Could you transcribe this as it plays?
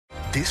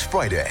This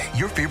Friday,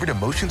 your favorite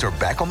emotions are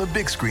back on the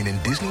big screen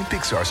in Disney and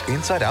Pixar's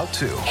Inside Out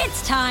 2.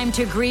 It's time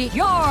to greet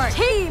your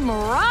Team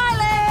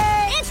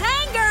Riley. It's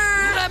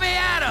anger. Let me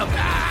at him.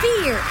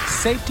 Fear.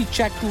 Safety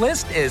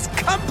checklist is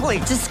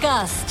complete.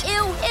 Disgust.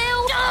 Ew.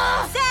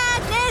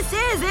 Sadness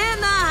is in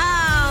the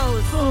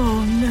house.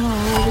 Oh, no.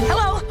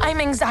 Hello, I'm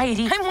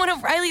anxiety. I'm one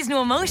of Riley's new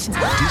emotions.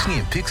 Disney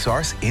and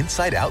Pixar's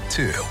Inside Out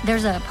 2.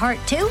 There's a part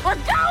 2? We're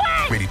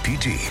going! Rated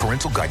PG.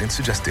 Parental guidance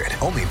suggested.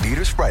 Only in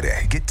theaters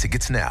Friday. Get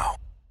tickets now.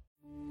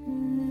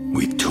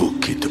 We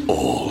took it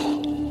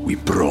all. We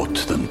brought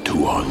them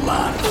to our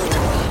land.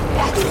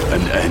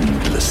 An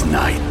endless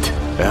night,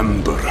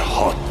 ember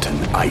hot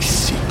and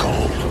icy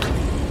cold.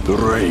 The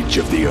rage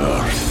of the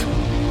earth.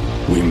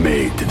 We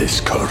made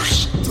this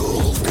curse.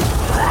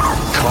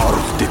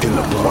 Carved it in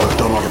the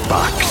blood on our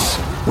backs.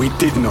 We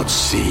did not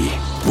see.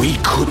 We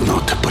could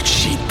not, but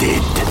she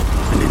did.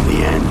 And in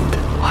the end...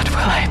 What will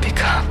I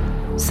become?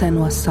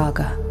 Senua's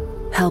Saga.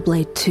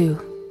 Hellblade 2.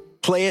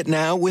 Play it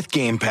now with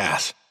Game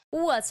Pass.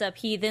 What's up,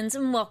 heathens,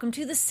 and welcome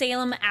to the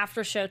Salem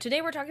After Show.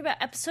 Today we're talking about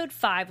episode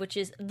 5, which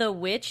is The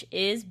Witch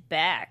is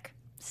Back.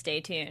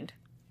 Stay tuned.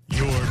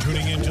 You're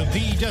tuning into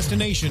the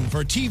destination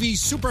for TV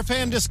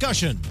superfan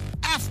discussion,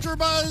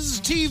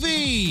 AfterBuzz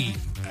TV.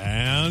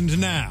 And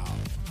now,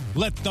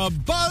 let the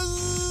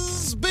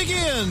buzz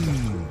begin.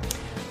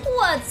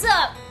 What's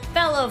up,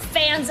 fellow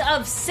fans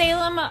of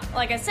Salem?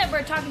 Like I said,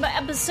 we're talking about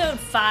episode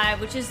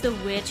 5, which is The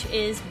Witch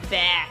is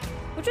Back,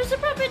 which was the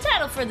appropriate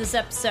title for this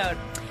episode.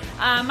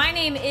 My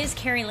name is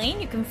Carrie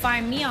Lane. You can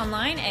find me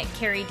online at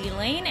Carrie D.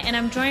 Lane, and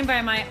I'm joined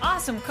by my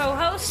awesome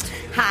co-host.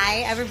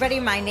 Hi, everybody.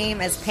 My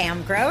name is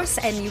Pam Gross,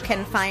 and you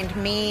can find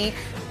me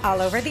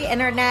all over the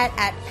internet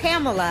at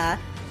Pamela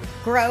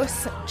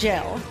Gross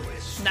Jill.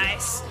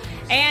 Nice.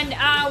 And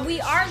we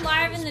are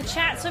live in the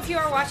chat, so if you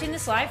are watching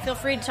this live, feel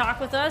free to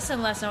talk with us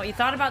and let us know what you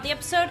thought about the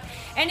episode.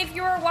 And if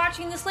you are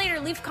watching this later,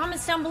 leave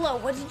comments down below.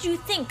 What did you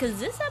think? Because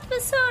this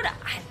episode,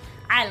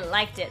 I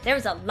liked it. There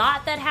was a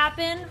lot that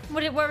happened.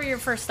 What were your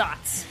first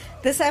thoughts?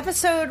 This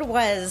episode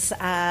was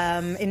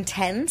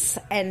intense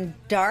and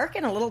dark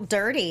and a little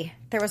dirty.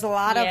 There was a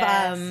lot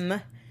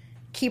of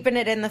keeping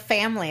it in the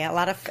family, a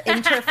lot of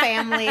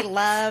inter-family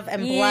love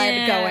and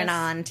blood going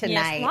on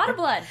tonight. Yes, a lot of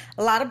blood.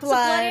 A lot of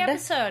blood.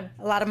 It's a bloody episode.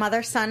 A lot of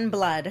mother-son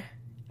blood.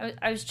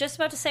 I was just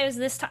about to say it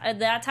was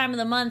that time of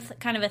the month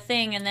kind of a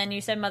thing, and then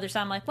you said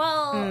mother-son. I'm like,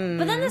 well,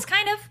 but then this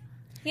kind of,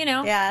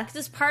 because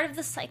it's part of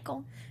the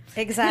cycle.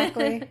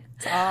 Exactly.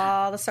 It's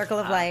all the circle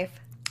of life.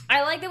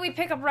 I like that we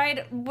pick up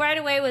right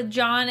away with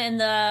John and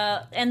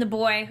the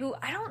boy who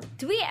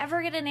do we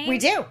ever get a name? We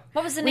do.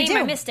 What was the name?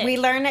 I missed it. We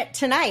learn it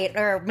tonight,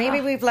 or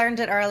maybe we've learned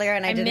it earlier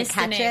and I didn't missed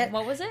catch the name. it.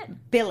 What was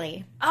it?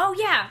 Billy. Oh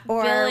yeah,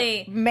 or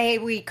Billy. May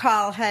we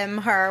call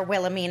her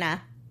Wilhelmina?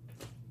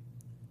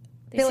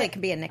 Billy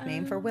could be a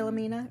nickname for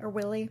Wilhelmina or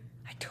Willie.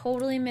 I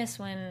totally miss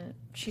when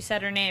she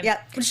said her name.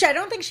 Yeah, which I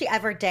don't think she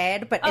ever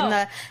did, but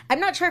I'm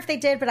not sure if they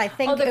did, but I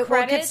think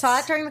we saw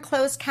it during the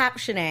closed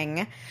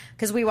captioning,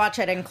 because we watch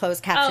it in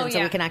closed caption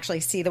so we can actually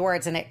see the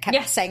words, and it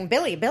kept saying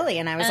Billy,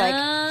 and I was like,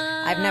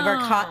 I've never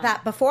caught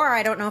that before.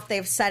 I don't know if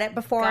they've said it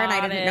before and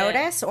I didn't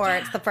notice, or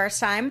it's the first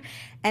time.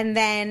 And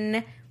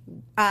then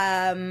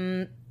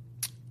I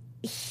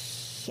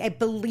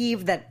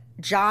believe that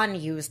John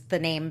used the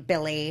name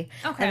Billy,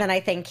 and then I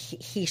think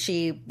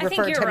she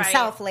referred to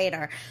himself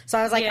later. So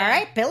I was like, all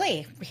right,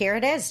 Billy, here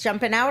it is,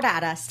 jumping out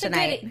at us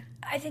tonight.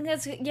 I think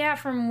that's,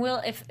 from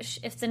Will,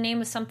 if the name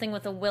was something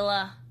with a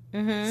Willa,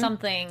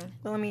 something.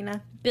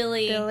 Wilhelmina.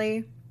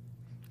 Billy.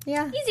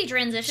 Yeah. Easy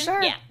transition.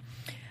 Sure. Yeah.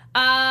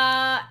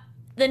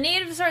 The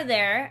natives are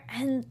there,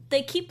 and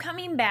they keep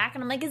coming back,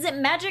 and I'm like, is it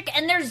magic?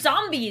 And they're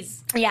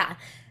zombies. Yeah.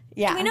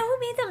 Yeah. Do we know who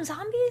made them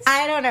zombies?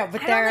 I don't know,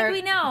 but I don't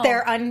think we know.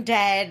 They're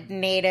undead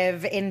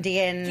native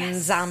Indian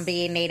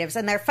zombie natives,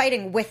 and they're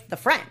fighting with the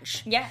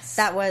French. Yes.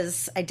 That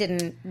was, I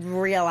didn't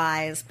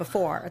realize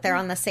before. They're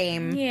on the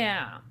same...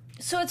 Yeah.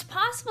 So it's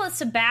possible that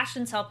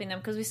Sebastian's helping them,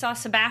 because we saw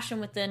Sebastian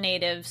with the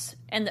natives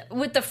and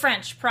with the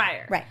French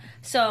prior. Right.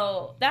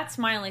 So that's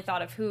my only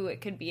thought of who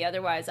it could be.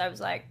 Otherwise, I was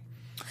like,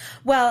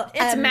 well,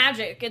 it's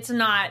magic. It's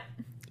not...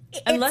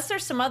 unless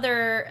there's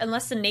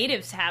unless the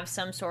natives have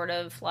some sort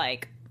of,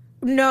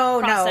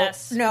 No.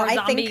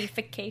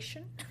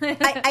 Zombification.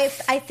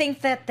 I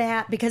think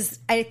that because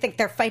I think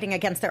they're fighting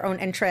against their own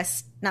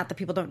interests. Not that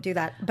people don't do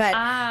that,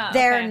 but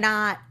they're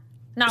not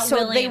so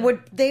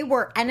willing. They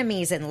were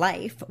enemies in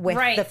life with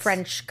the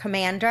French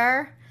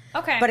commander.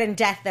 Okay, but in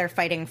death they're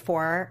fighting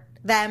for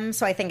them.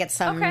 So I think it's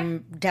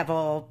some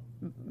devil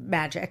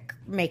magic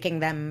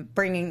reanimating them,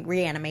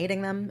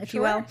 if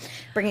you will,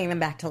 bringing them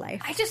back to life.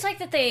 I just like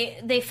that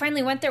they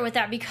finally went there with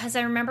that, because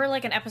I remember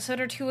an episode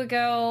or two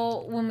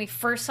ago when we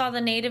first saw the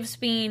natives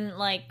being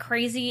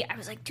crazy, I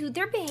was like, dude,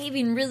 they're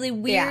behaving really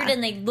weird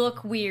and they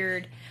look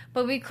weird,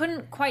 but we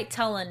couldn't quite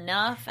tell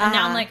enough. And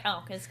now I'm like,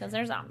 oh, it's because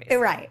they're zombies.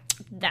 Right.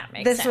 That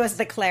makes sense. This was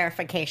the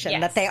clarification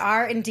that they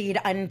are indeed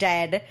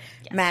undead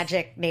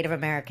magic Native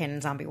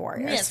American zombie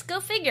warriors. Yes, go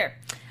figure.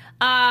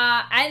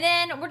 And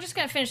then we're just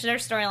going to finish their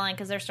storyline,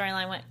 because their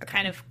storyline went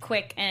kind of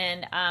quick.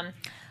 And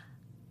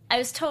I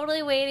was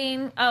totally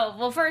waiting. Oh,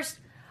 well, first,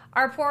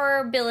 our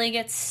poor Billy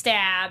gets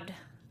stabbed.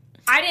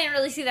 I didn't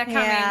really see that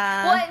coming.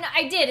 Yeah. Well,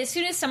 I did. As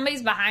soon as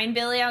somebody's behind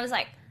Billy, I was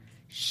like,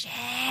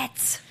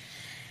 shit.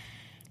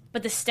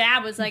 But the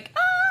stab was like,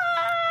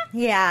 ah.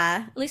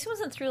 Yeah. At least it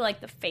wasn't through,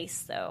 like, the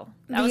face, though.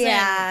 That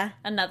was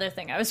another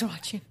thing I was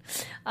watching.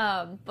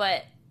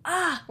 But,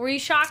 were you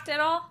shocked at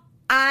all?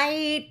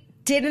 I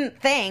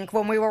didn't think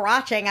when we were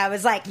watching, I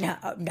was like, no.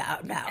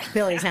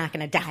 Billy's not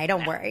going to die.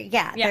 Don't worry.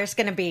 Yeah, there's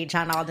going to be,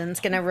 John Alden's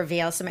going to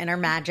reveal some inner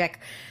magic.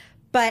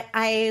 But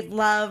I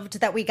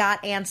loved that we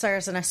got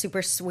answers and a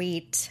super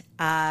sweet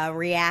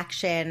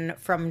reaction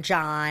from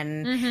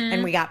John. Mm-hmm.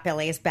 And we got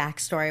Billy's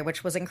backstory,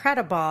 which was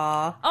incredible.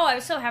 Oh, I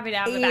was so happy to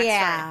have the backstory.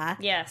 Yeah.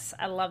 Yes,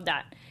 I love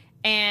that.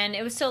 And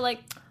it was so like,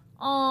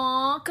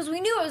 aw, because we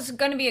knew it was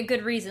going to be a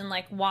good reason,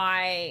 like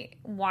why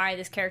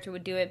this character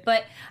would do it.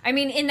 But, I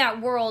mean, in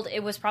that world,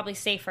 it was probably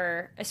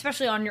safer,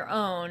 especially on your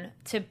own,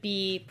 to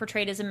be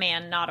portrayed as a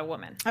man, not a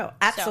woman. Oh,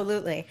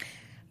 absolutely. So,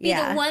 be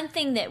the one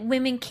thing that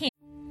women can't.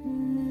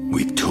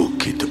 We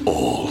took it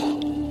all.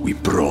 We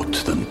brought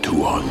them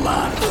to our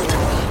land.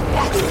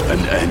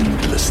 An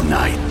endless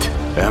night,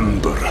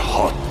 ember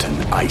hot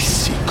and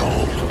icy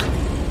cold.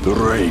 The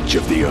rage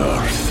of the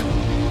earth.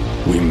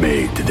 We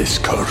made this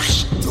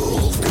curse.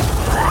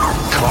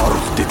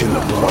 Carved it in the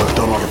blood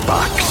on our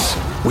backs.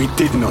 We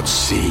did not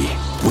see.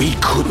 We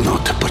could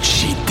not, but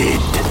she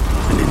did.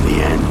 And in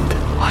the end...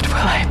 What will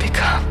I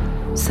become?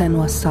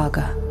 Senua's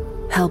Saga.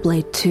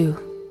 Hellblade 2.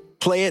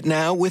 Play it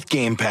now with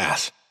Game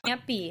Pass.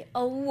 Can't be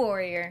a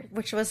warrior.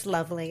 Which was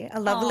lovely.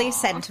 A lovely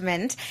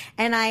sentiment.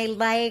 And I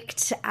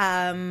liked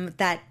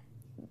that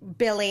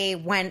Billy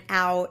went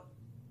out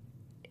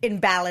in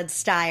ballad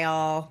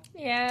style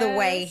the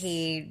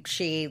way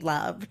she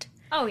loved.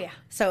 Oh, yeah.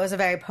 So it was a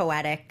very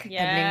poetic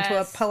ending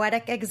to a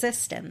poetic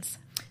existence.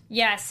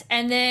 Yes,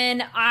 and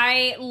then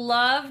I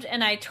loved,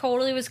 and I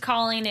totally was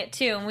calling it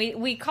too, and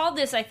we called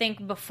this, I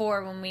think,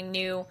 before when we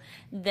knew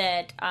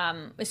that,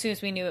 as soon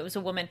as we knew it was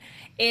a woman,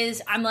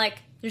 I'm like,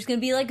 there's going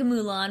to be like a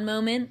Mulan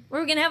moment.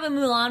 We're going to have a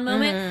Mulan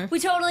moment. Mm-hmm. We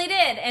totally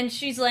did. And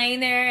she's laying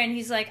there, and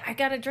he's like, I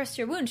got to dress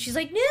your wound. She's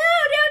like, no, don't do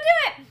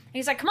it. And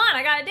he's like, come on,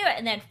 I got to do it.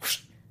 And then,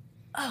 whoosh,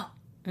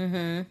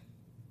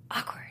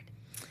 awkward.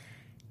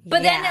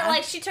 But then,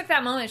 like, she took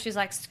that moment. She's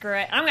like, "Screw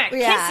it, I'm gonna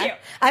kiss you."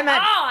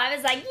 I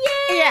was like,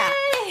 "Yay!" Yeah.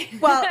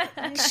 Well,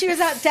 she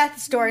was at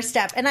death's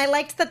doorstep, and I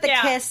liked that the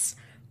kiss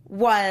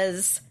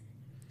was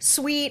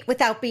sweet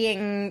without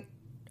being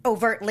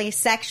overtly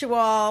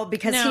sexual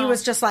because he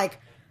was just like,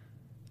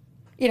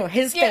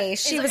 his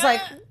face. She was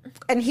like,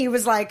 and he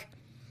was like,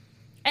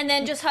 and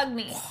then just hug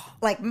me,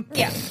 like,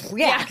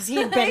 because he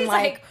had been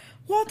like,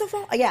 "What the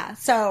fuck?" Yeah.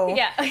 So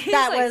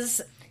that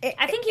was.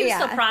 I think he was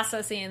still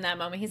processing in that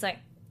moment. He's like.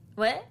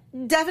 What?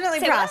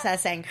 Definitely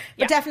processing,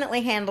 but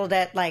definitely handled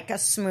it like a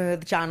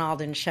smooth John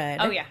Alden should.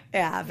 Oh, yeah.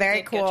 Yeah,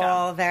 very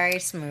cool, very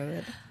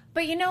smooth.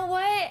 But you know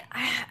what?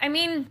 I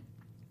mean,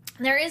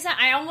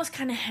 I almost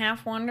kind of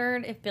half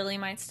wondered if Billy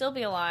might still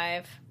be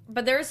alive.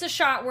 But there's a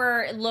shot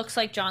where it looks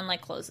like John,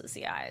 like, closes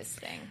the eyes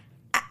thing.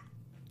 But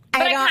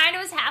I kind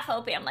of was half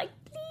hoping. I'm like,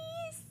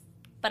 please.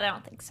 But I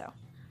don't think so.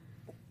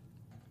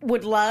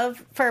 Would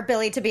love for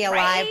Billy to be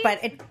alive,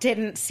 but it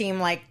didn't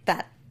seem like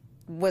that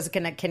was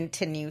going to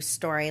continue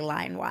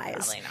storyline wise.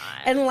 Probably not.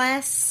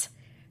 Unless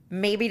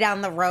maybe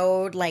down the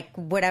road, like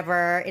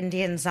whatever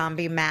Indian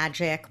zombie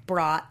magic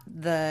brought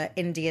the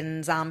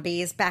Indian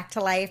zombies back to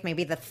life.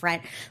 Maybe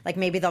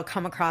maybe they'll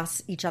come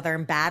across each other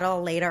in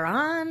battle later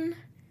on.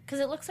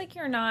 Because it looks like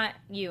you're not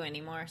you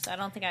anymore, so I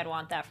don't think I'd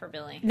want that for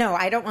Billy. No,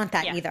 I don't want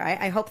that either.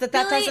 I hope that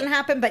doesn't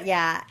happen, but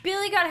yeah.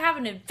 Billy got to have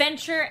an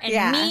adventure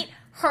and meet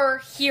her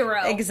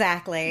hero.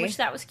 Exactly. Which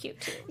that was cute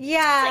too. Yeah.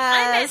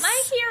 Like, I met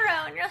my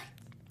hero, and you're like,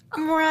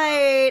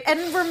 right,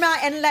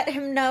 and let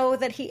him know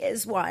that he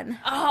is one.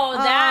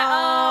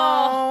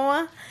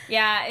 Oh,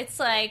 yeah. It's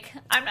like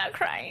I'm not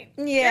crying.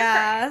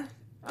 Yeah.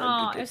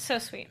 Oh, it's so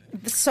sweet.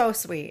 So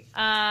sweet.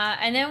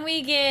 And then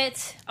we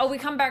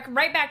come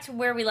right back to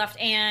where we left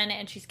Anne,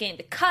 and she's getting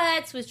the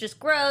cuts, was just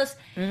gross.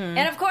 Mm-hmm.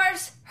 And of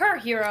course, her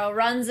hero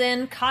runs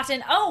in,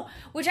 Cotton. Oh,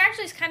 which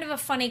actually is kind of a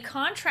funny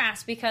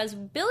contrast because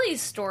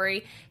Billy's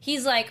story,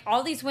 he's like,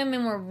 all these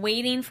women were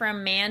waiting for a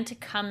man to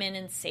come in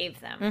and save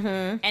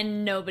them,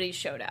 and nobody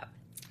showed up.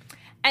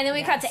 And then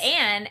we cut to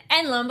Anne,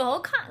 and lo and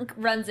behold, Cotton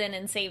runs in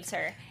and saves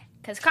her.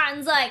 Because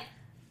Cotton's like,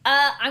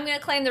 I'm going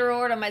to claim the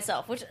reward on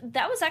myself, which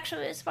that was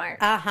actually really smart.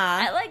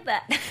 I like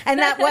that.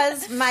 And that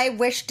was my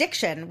wish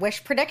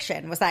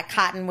prediction, was that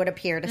Cotton would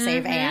appear to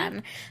save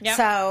Anne. Yep.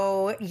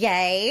 So,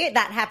 yay,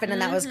 that happened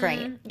and that was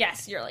great.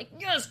 Yes, you're like,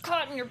 yes,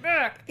 Cotton, you're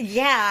back.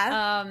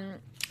 Yeah.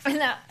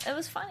 And it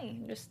was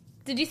funny.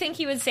 Did you think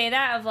he would say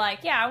that of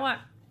like, yeah,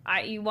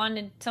 you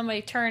wanted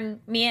somebody to turn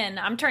me in.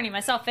 I'm turning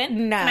myself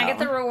in. No. Can I get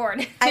the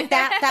reward?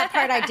 That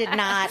part I did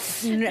not,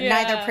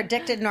 neither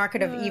predicted nor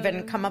could have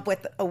even come up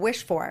with a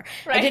wish for.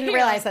 Right? I didn't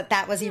realize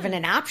that was even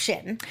an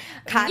option.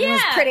 Cotton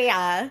was pretty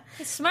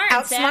smart,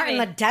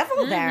 outsmarting the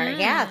devil there.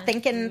 Yeah,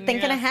 thinking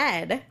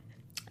ahead.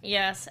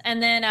 Yes.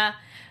 And then,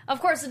 Of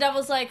course, the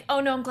devil's like,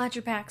 oh no, I'm glad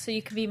you're back so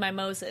you can be my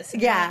Moses.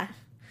 And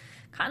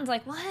Cotton's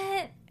like,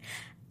 what?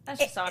 That's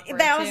just awkward.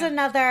 That was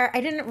another,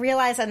 I didn't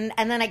realize, and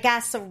then I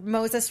guess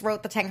Moses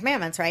wrote the Ten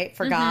Commandments, right?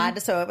 For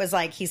God. So it was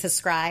like, he's his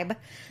scribe.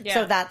 Yeah.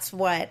 So that's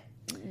what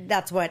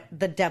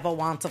the devil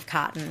wants of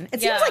Cotton.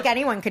 It seems like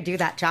anyone could do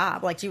that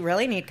job. Like, do you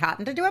really need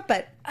Cotton to do it?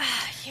 But,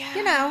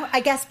 you know, I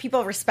guess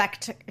people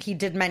respect, he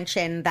did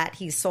mention that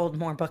he sold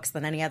more books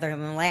than any other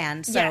in the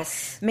land. So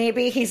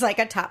maybe he's like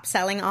a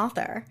top-selling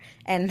author.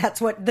 And that's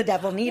what the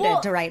devil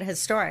needed to write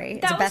his story.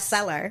 It's a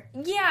bestseller.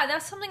 Yeah,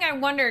 that's something I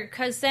wondered.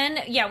 Because then,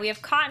 we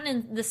have Cotton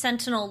and the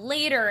Sentinel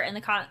later. And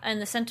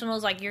the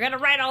Sentinel's like, you're going to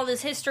write all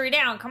this history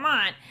down. Come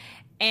on.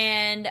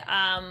 And,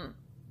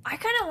 I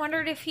kind of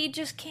wondered if he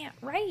just can't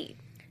write.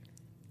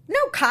 No,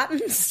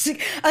 Cotton's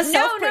a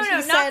No,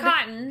 not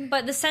Cotton,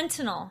 but the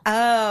Sentinel.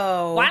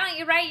 Oh. Why don't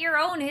you write your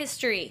own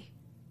history?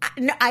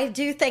 No, I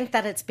do think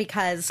that it's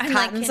because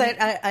Cotton's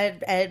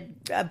a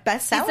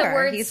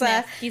bestseller. He's a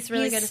wordsmith. He's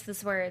really good at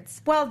his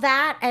words. Well,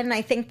 that, and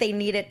I think they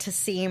need it to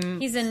seem...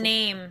 He's a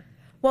name.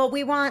 Well,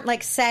 we want,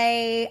 like,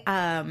 say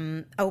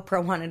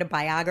Oprah wanted a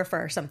biographer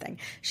or something.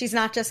 She's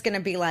not just going to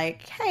be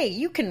like, hey,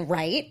 you can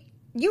write.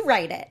 You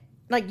write it.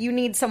 Like, you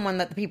need someone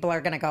that the people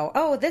are going to go,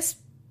 oh, this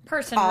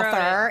person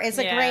author is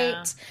a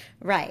great...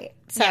 Right.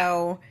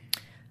 So,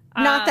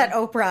 not that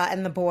Oprah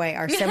and the boy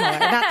are similar.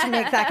 Not to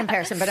make that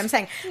comparison, but I'm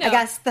saying, I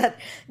guess that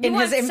in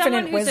his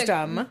infinite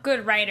wisdom... A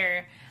good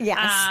writer.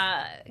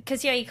 Yes.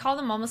 Because, he called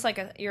him almost like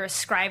you're a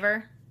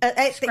scriber.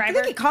 I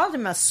think he called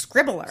him a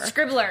scribbler.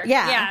 Scribbler.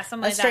 Yeah,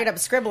 something like that. A straight-up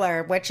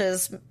scribbler, which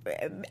is...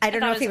 I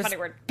don't know if he was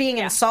being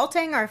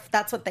insulting or if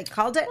that's what they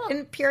called it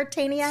in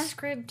Puritania.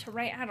 Scrib to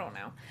write, I don't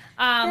know.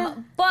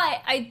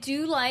 But I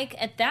do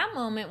like, at that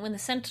moment, when the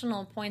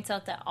Sentinel points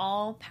out that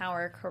all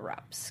power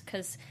corrupts.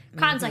 Because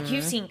Cotton's like,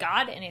 you've seen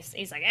God? And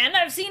he's like, and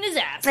I've seen his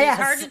ass. It's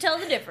hard to tell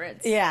the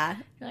difference. Yeah.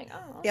 You're like,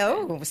 oh, okay.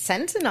 Oh,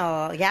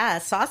 Sentinel. Yeah,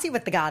 saucy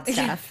with the God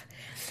stuff.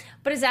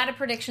 But is that a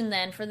prediction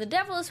then for the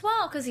devil as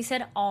well? Because he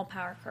said all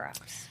power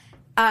corrupts.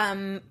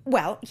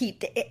 Well,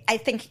 I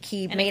think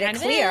he made it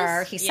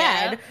clear. He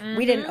said,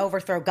 we didn't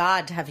overthrow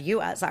God to have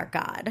you as our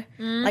God.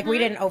 Like, we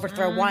didn't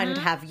overthrow one to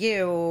have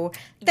you.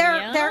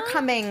 They're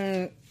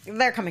coming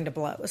to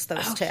blows,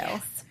 those two.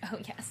 Yes. Oh,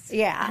 yes.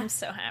 Yeah. I'm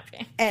so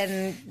happy.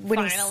 And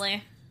when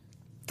he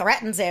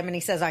threatens him and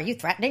he says, are you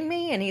threatening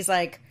me? And he's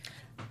like...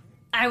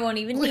 I won't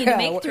even need to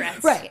make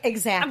threats. Right,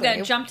 exactly. I'm going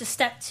to jump to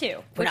step 2.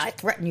 When I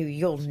threaten you,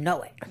 you'll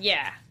know it.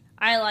 Yeah.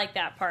 I like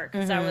that part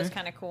because that was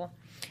kind of cool.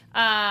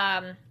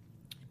 Oh,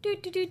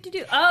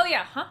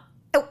 yeah, huh?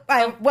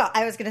 Well,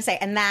 I was going to say,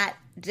 and that,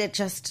 it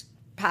just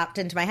popped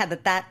into my head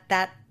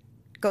that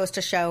goes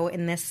to show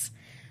in this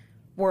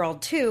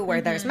world, too,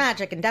 where there's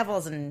magic and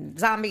devils and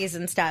zombies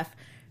and stuff.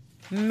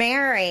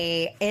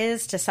 Mary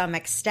is, to some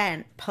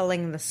extent,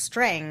 pulling the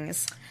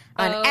strings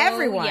on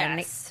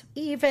everyone,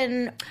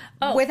 even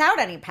without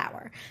any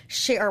power.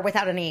 Or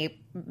without any,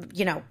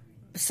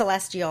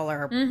 celestial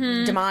or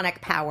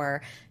demonic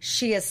power.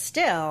 She is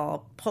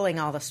still pulling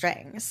all the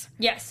strings.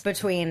 Yes.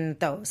 Between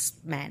those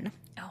men.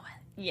 Oh,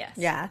 yes.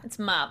 Yeah. It's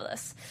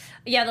marvelous.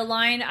 Yeah, the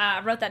line,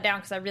 I wrote that down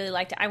because I really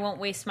liked it. I won't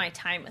waste my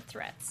time with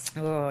threats.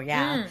 Oh,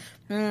 yeah.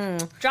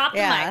 Drop the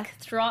mic.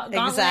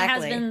 Gauntlet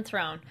has been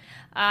thrown.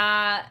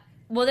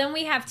 Well, then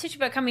we have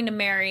Tituba coming to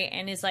Mary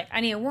and is like,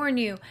 I need to warn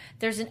you,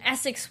 there's an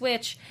Essex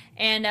witch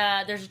and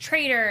there's a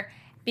traitor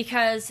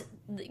because,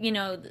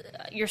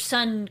 your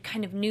son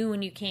kind of knew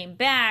when you came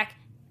back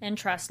and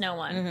trust no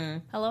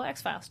one. Hello,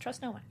 X-Files.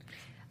 Trust no one.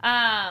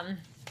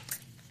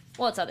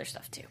 Well, it's other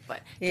stuff too, but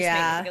just make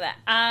me think of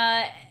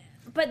that.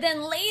 But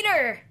then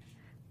later,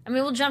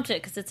 we'll jump to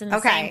it because it's in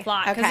the same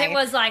plot. Because it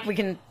was like... We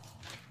can...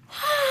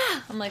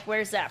 I'm like,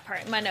 where's that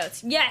part in my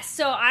notes? Yes,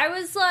 so I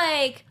was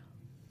like...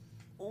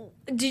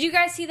 Did you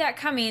guys see that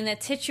coming, that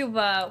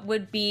Tituba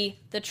would be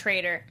the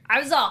traitor?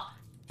 I was all,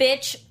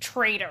 bitch,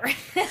 traitor.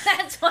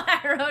 That's what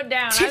I wrote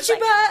down.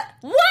 Tituba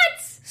what?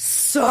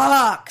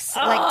 Sucks.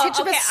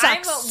 Tituba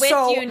sucks I'm with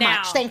so you now.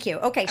 much. Thank you.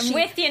 Okay, I'm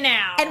with you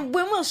now. And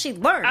when will she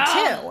learn,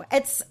 too?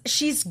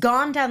 She's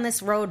gone down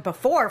this road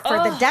before for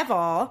the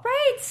devil.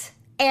 Right.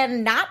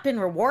 And not been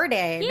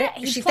rewarded. Yeah,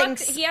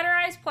 he had her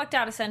eyes plucked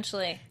out,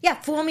 essentially. Yeah,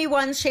 fool me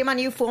once, shame on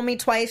you. Fool me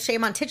twice,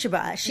 shame on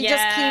Tituba. She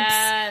just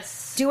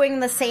keeps doing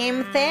the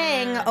same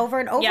thing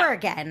over and over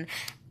again.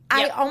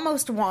 I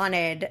almost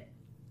wanted,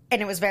 and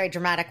it was very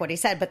dramatic what he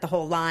said, but the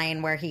whole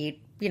line where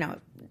he,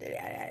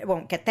 I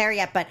won't get there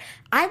yet, but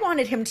I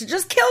wanted him to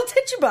just kill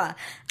Tituba.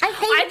 I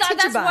thought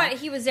Tituba. That's what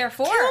he was there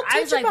for. I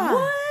was like,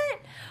 what?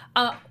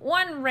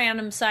 One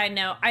random side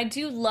note, I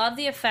do love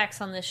the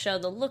effects on this show,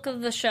 the look of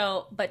the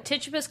show, but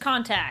Tituba's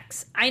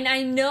contacts,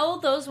 I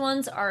know those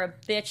ones are a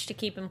bitch to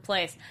keep in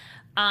place.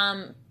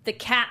 The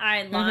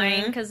cat-eyed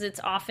line, because it's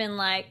often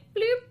like,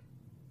 bloop,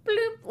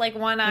 bloop, like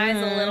one eye's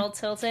a little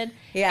tilted.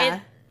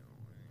 Yeah.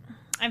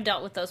 I've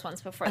dealt with those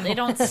ones before. They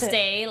don't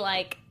stay,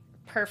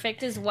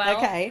 perfect as well.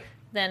 Okay.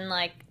 Then,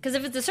 because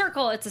if it's a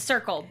circle, it's a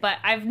circle. But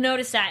I've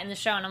noticed that in the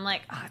show, and I'm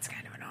like, oh, it's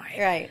kind of annoying.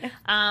 Right.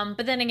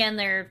 But then again,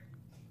 they're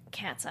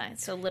cat's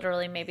eyes, so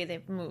literally maybe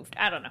they've moved.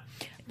 I don't know.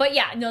 But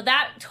yeah, no,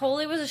 that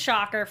totally was a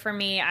shocker for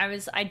me.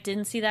 I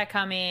didn't see that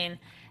coming.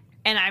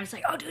 And I was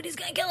like, oh, dude, he's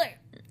going to kill her.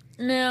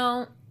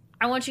 No,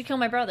 I want you to kill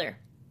my brother.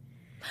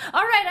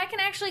 All right, I can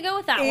actually go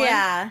with that one.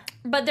 Yeah.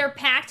 But they're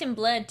packed in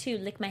blood, too.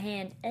 Lick my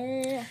hand.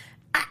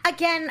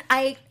 Again,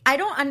 I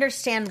don't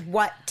understand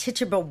what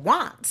Tituba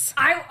wants.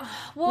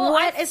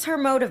 What is her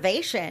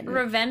motivation?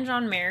 Revenge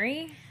on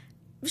Mary?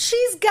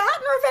 She's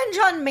gotten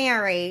revenge on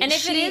Mary. And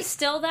if it is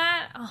still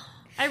that,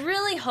 I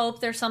really hope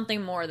there's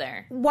something more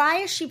there. Why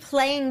is she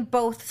playing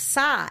both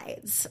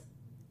sides?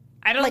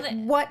 I don't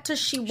think... What does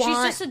she want? She's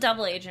just a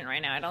double agent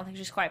right now. I don't think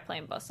she's quite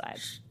playing both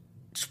sides.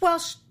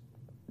 Well,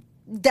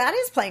 that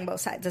is playing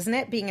both sides, isn't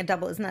it? Being a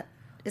double, isn't a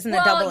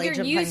double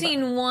agent? You're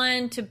using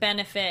one to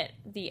benefit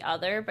the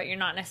other, but you're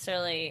not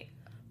necessarily.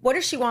 What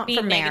does she want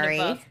from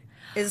Mary?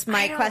 Is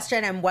my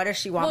question, and what does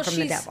she want from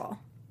the devil?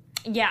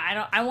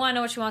 Yeah, I want to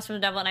know what she wants from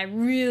the devil, and I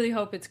really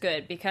hope it's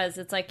good because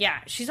it's like, yeah,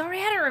 she's already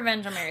had her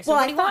revenge on Mary. So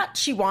I thought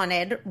she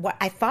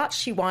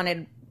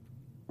wanted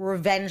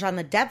revenge on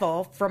the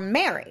devil from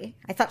Mary.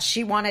 I thought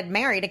she wanted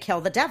Mary to kill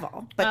the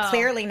devil, but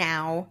clearly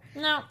now,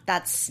 no,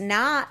 that's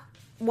not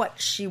what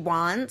she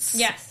wants.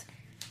 Yes.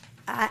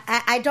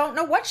 I don't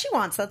know what she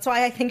wants. That's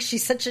why I think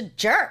she's such a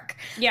jerk.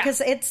 Yeah. Because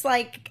it's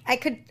like, I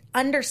could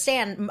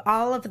understand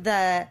all of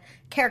the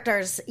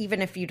characters,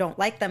 even if you don't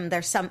like them,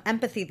 there's some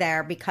empathy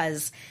there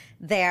because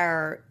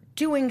they're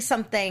doing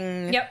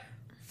something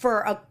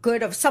for a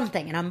good of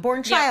something, an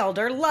unborn child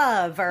or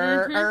love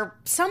or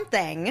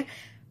something.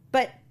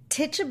 But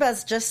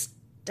Tituba's just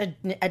a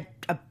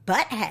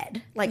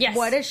butthead. Like,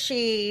 what is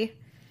she...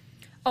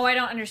 Oh, I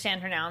don't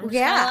understand her now. I'm just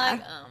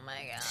like, oh my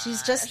gosh.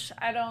 She's just...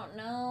 I don't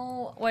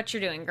know what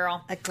you're doing,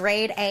 girl. A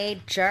grade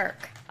A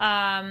jerk.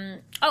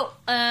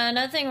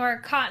 Another thing where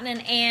Cotton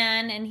and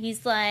Anne, and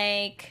he's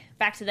like,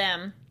 back to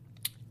them,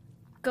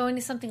 going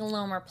to something a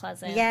little more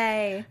pleasant.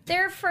 Yay.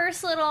 Their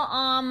first little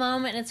aw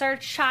moment, it's our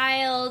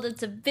child,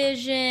 it's a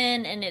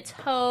vision, and it's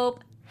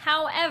hope.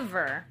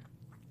 However,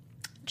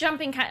 we're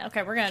going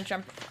to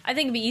jump. I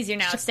think it'd be easier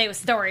now to stay with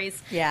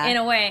stories in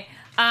a way.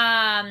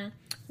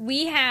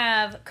 We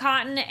have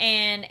Cotton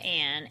and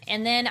Anne,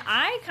 and then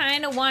I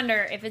kind of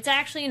wonder if it's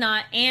actually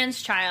not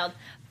Anne's child,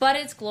 but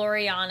it's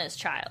Gloriana's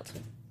child.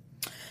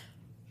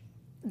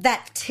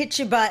 That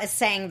Tituba is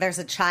saying there's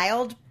a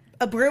child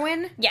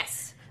brewing?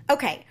 Yes.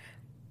 Okay.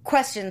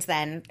 Questions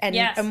then,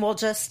 and we'll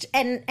just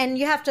and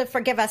you have to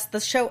forgive us.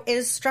 The show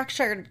is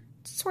structured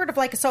sort of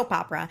like a soap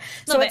opera,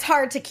 so it's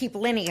hard to keep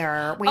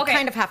linear. We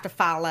kind of have to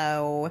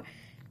follow.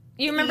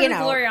 You remember who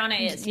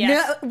Gloriana is,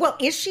 yes. No, well,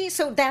 is she?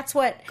 So that's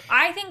what...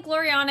 I think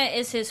Gloriana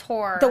is his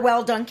whore. The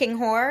well-dunking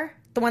whore?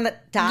 The one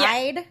that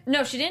died? Yeah.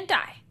 No, she didn't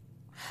die.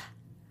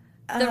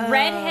 The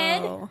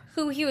redhead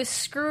who he was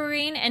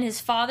screwing and his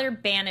father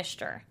banished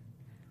her.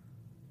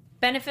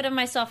 Benefit of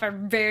myself, I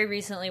very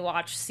recently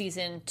watched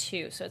season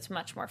 2, so it's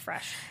much more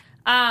fresh.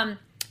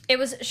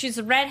 She's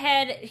a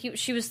redhead.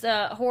 She was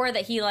the whore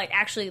that he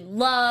actually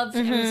loved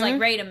and was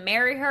ready to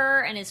marry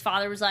her, and his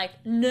father was like,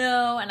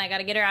 no, and I got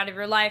to get her out of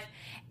your life.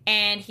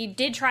 And he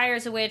did try her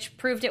as a witch,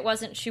 proved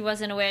she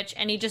wasn't a witch,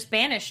 and he just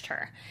banished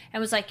her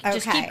and was like,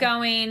 just keep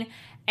going.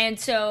 And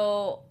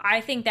so I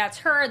think that's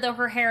her, though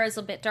her hair is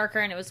a bit darker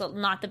and it was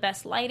not the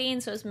best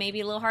lighting, so it was maybe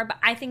a little hard, but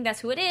I think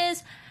that's who it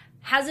is.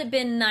 Has it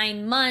been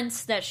 9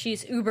 months that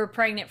she's uber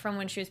pregnant from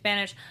when she was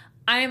banished?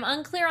 I am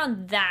unclear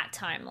on that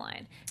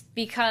timeline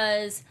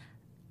because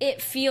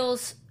it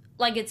feels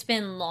like it's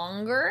been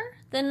longer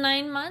than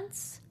 9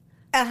 months.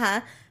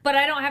 Uh-huh. But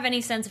I don't have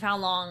any sense of how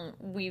long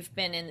we've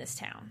been in this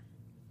town.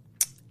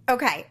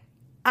 Okay.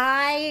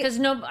 Because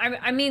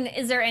I mean,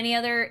 is there any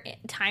other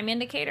time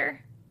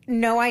indicator?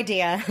 No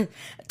idea.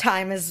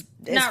 Time is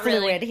not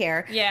fluid really.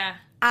 Here. Yeah.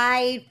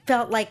 I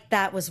felt like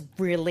that was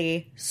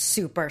really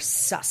super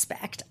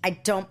suspect. I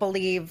don't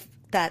believe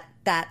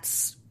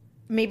that's...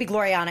 Maybe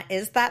Gloriana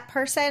is that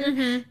person.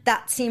 Mm-hmm.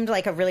 That seemed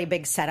like a really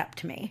big setup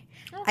to me.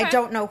 Okay. I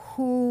don't know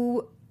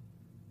who...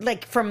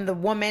 from the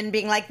woman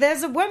being like,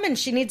 there's a woman,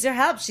 she needs your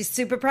help, she's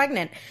super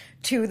pregnant,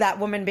 to that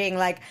woman being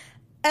like...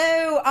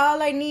 Oh,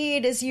 all I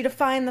need is you to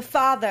find the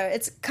father.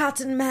 It's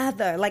Cotton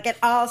Mather. It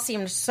all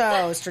seemed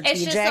so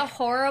strategic. It's just a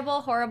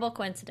horrible, horrible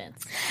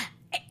coincidence.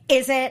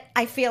 Is it?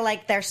 I feel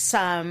like there's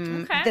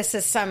some... Okay. This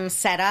is some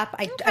setup.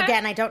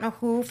 Again, I don't know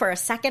who. For a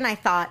second, I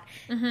thought,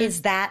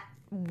 is that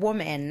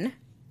woman...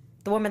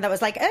 The woman that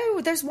was like,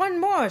 oh, there's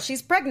one more.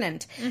 She's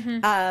pregnant.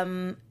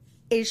 Mm-hmm.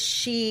 Is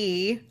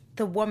she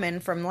the woman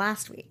from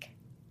last week?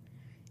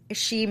 Is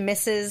she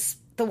Mrs.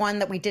 the one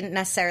that we didn't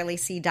necessarily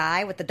see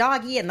die with the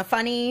doggy and the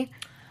funny?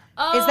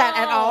 Oh. Is that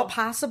at all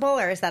possible,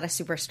 or is that a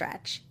super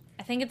stretch?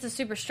 I think it's a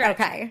super stretch.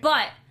 Okay.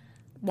 But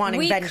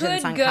wanting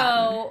vengeance on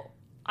Cotton.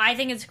 I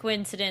think it's a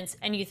coincidence,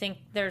 and you think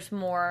there's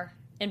more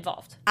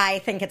involved. I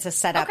think it's a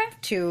setup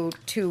to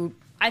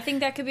I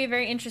think that could be a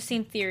very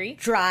interesting theory.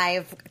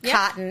 Drive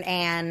Cotton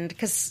and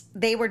because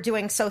they were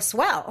doing so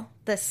swell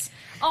this.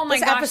 Oh my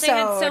this gosh, episode. they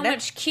had so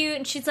much cute,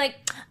 and she's like,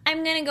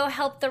 "I'm gonna go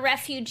help the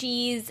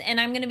refugees, and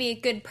I'm gonna be a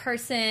good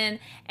person."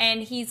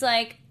 And he's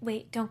like,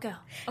 "Wait, don't go.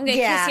 I'm gonna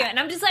kiss you." And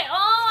I'm just like,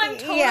 "Oh, I'm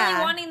totally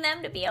wanting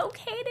them to be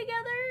okay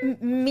together."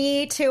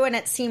 Me too, and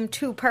it seemed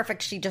too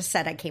perfect. She just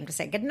said, "I came to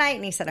say goodnight,"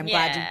 and he said, "I'm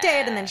glad you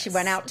did." And then she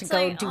went out to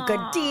go do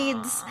good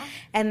deeds,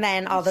 and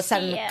then all of a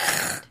sudden,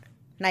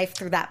 knife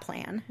through that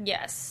plan.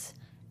 Yes.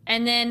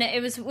 And then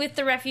it was with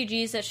the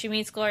refugees that she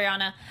meets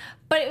Gloriana.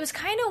 But it was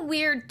kind of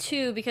weird,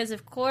 too, because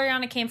if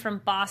Gloriana came from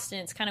Boston,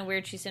 it's kind of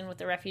weird she's in with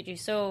the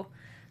refugees. So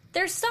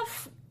there's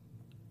stuff...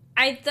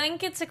 I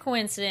think it's a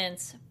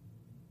coincidence,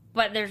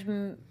 but there's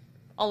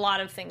a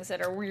lot of things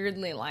that are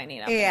weirdly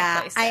lining up in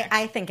place there.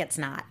 I think it's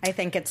not. I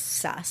think it's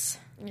sus.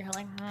 You're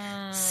like,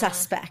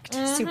 suspect.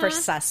 Super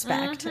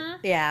suspect.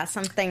 Yeah,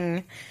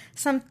 something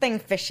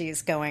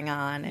fishy's going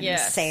on in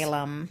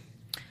Salem.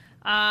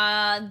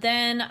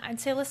 Then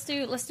I'd say let's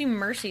do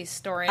Mercy's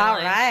storyline. All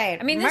right.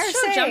 I mean, this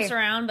show jumps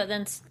around, but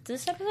then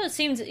this episode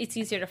seems it's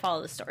easier to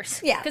follow the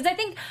stories. Yeah. Because I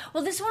think,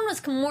 this one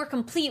was more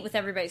complete with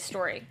everybody's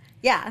story.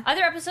 Yeah.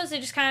 Other episodes, they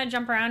just kind of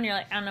jump around and you're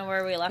like, I don't know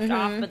where we left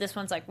off, but this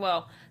one's like,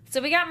 whoa.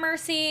 So we got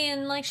Mercy,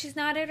 and, like, she's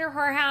not at her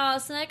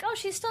whorehouse, and, like, oh,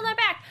 she's still not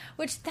back.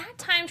 Which, that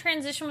time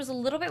transition was a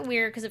little bit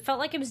weird, because it felt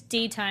like it was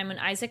daytime when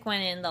Isaac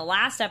went in the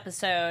last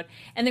episode,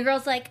 and the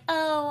girl's like,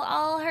 oh,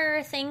 all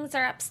her things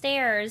are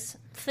upstairs,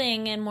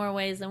 thing in more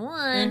ways than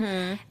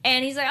one.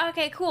 And he's like,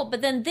 okay, cool.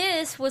 But then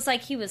this was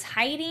like he was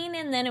hiding,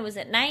 and then it was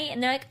at night,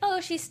 and they're like, oh,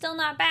 she's still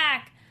not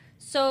back.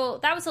 So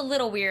that was a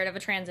little weird of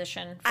a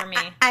transition for me.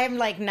 I'm,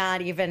 like,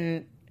 not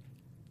even...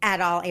 at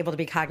all able to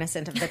be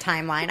cognizant of the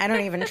timeline. I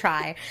don't even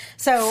try.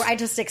 So I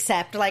just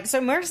accept, like,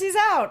 so Mercy's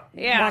out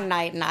one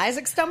night and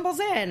Isaac stumbles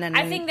in. And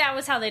I think that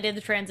was how they did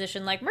the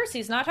transition. Like,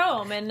 Mercy's not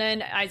home. And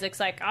then Isaac's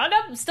like, oh, no,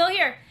 I'm still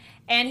here.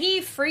 And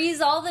he frees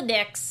all the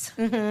dicks.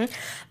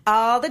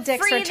 All the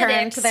dicks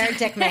return to their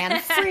dick man.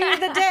 Free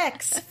the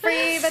dicks.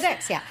 Free the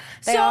dicks. Yeah.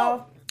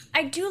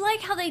 I do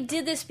like how they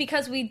did this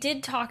because we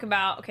did talk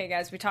about... Okay,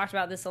 guys, we talked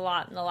about this a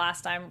lot in the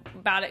last time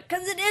about it.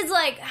 Because it is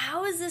like,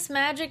 how does this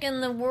magic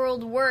in the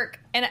world work?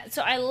 And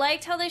so I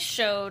liked how they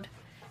showed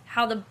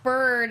how the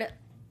bird...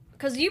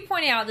 Because you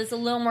pointed out there's a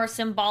little more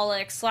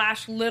symbolic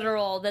 /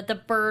 literal that the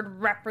bird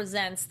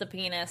represents the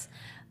penis.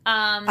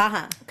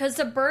 Because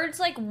the birds,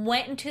 like,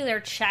 went into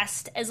their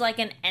chest as, like,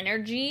 an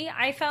energy,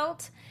 I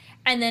felt.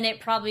 And then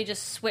it probably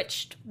just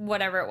switched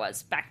whatever it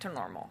was back to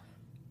normal.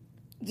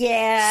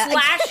 Yeah.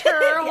 /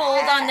 her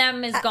hold on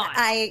them is gone.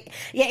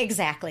 Yeah,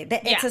 exactly.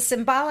 It's a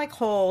symbolic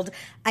hold.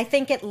 I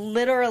think it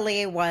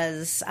literally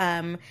was,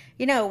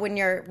 when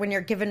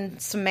you're giving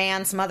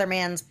some other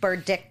man's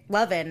bird dick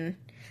lovin',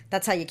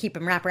 that's how you keep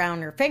him wrapped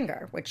around your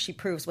finger, which she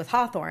proves with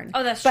Hawthorne.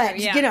 Oh, that's true,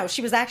 But,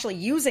 she was actually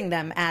using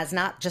them as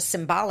not just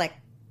symbolic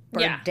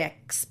bird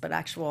dicks, but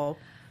actual...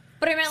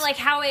 But I meant, like,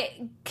 how it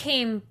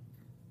came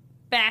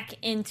back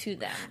into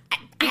them.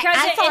 Because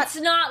it's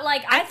not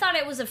like... I thought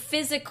it was a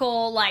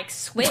physical, like,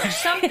 switch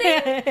something.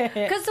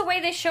 Because the way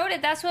they showed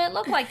it, that's what it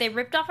looked like. They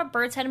ripped off a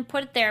bird's head and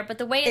put it there. But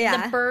the way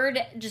the bird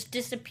just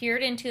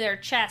disappeared into their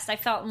chest, I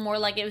felt more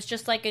like it was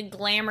just like a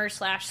glamour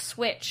 /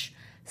 switch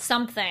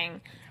something.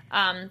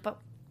 But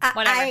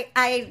whatever.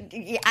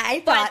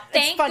 I thought... But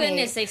thank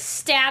goodness they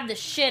stabbed the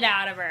shit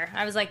out of her.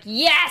 I was like,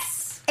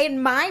 yes!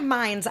 In my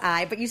mind's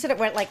eye, but you said it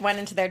went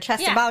into their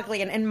chest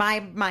symbolically, and in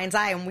my mind's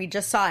eye, and we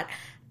just saw it...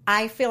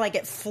 I feel like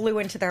it flew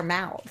into their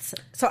mouths.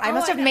 So I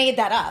must have made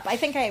that up. I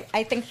think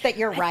that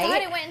you're right. I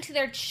thought it went into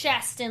their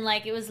chest and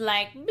like it was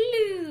like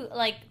blue,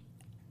 like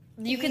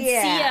you could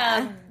see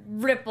a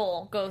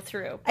ripple go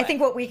through. But I think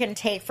what we can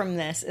take from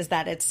this is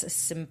that it's a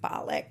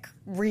symbolic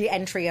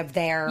re-entry of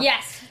their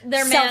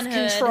their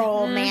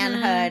self-control,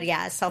 manhood,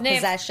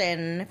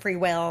 self-possession, free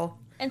will.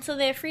 And so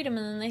they have freedom,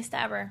 and then they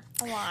stab her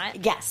a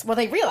lot. Yes. Well,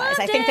 they realize.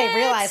 I think they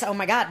realize, oh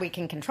my God, we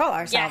can control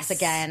ourselves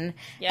again.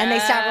 Yes. And they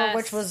stab her,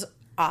 which was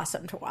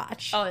awesome to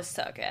watch. Oh, it's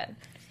so good.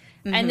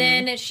 And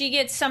then she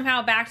gets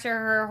somehow back to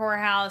her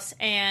whorehouse,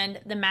 and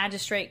the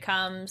magistrate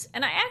comes.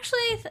 And I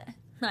actually...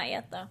 not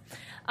yet, though.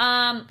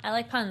 I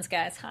like puns,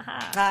 guys.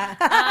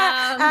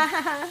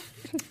 I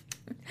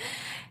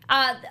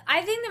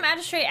think the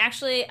magistrate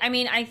actually... I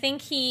mean, I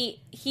think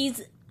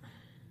he's...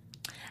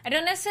 I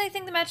don't necessarily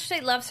think the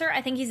magistrate loves her.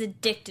 I think he's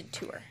addicted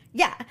to her.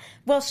 Yeah.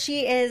 Well,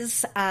 she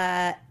is...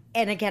 and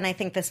again, I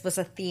think this was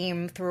a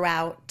theme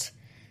throughout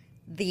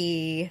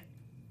the...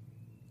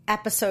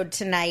 episode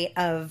tonight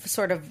of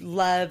sort of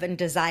love and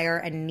desire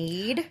and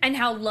need. And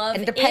how love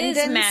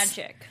is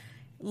magic.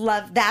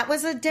 Love, that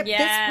was a dip.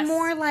 Yes. This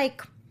more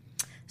like...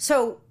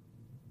 So,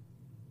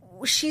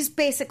 she's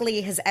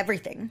basically his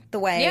everything. The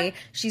way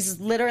she's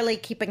literally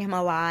keeping him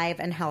alive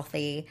and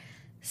healthy,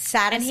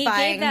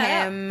 satisfying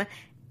him.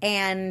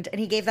 And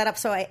he gave that up.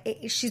 So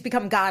she's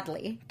become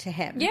godly to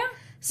him. Yeah.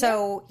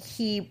 So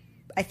he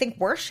I think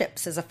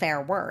worships is a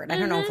fair word. I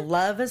don't know if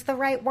love is the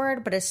right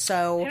word, but is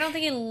so... I don't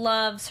think he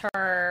loves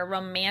her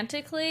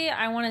romantically.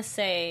 I want to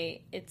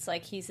say it's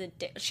like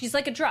she's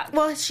like a drug.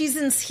 Well, he's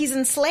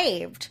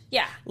enslaved.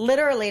 Yeah.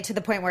 Literally to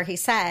the point where he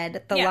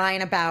said the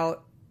line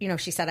about,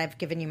 she said, I've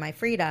given you my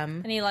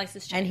freedom. And he likes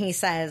his chains. And he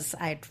says,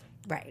 I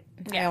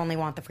only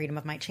want the freedom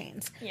of my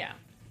chains. Yeah.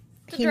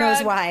 He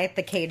knows why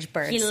the cage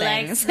bird sings. He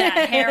likes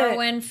that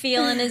heroin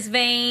feel in his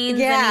veins.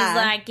 Yeah. And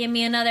he's like, give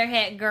me another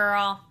hit,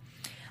 girl.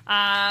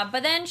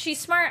 But then she's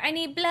smart. I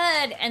need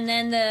blood. And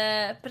then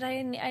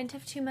I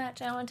have too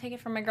much. I don't want to take it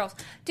from my girls.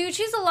 Dude,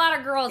 she's a lot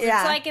of girls.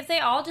 Yeah. It's like if they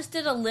all just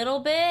did a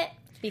little bit,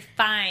 be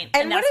fine.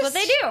 And that's what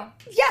they do.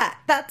 Yeah,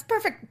 that's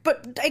perfect.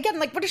 But again,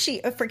 like, what is she,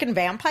 a freaking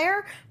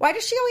vampire? Why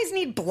does she always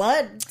need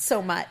blood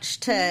so much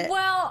to...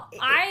 Well,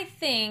 I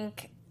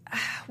think...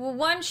 Well,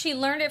 one, she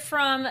learned it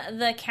from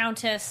the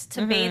Countess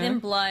to bathe in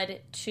blood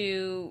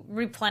to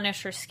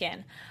replenish her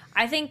skin.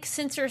 I think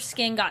since her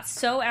skin got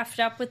so effed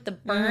up with the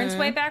burns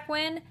way back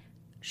when,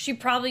 she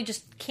probably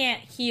just can't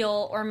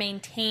heal or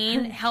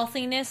maintain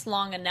healthiness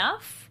long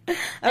enough.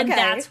 And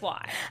that's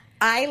why.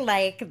 I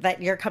like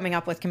that you're coming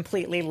up with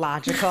completely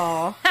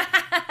logical,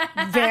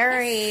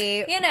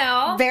 very,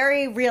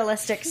 very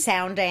realistic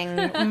sounding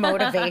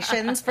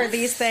motivations for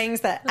these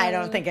things that I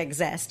don't think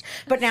exist.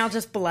 But now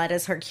just blood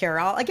is her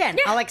cure-all. Again,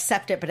 I'll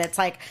accept it, but it's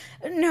like,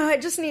 no, I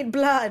just need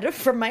blood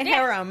from my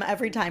harem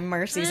every time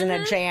Mercy's in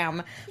a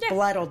jam. Yeah.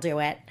 Blood will do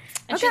it.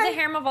 And she's the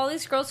harem of all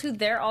these girls who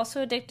they're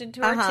also addicted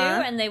to her too,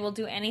 and they will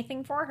do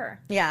anything for her.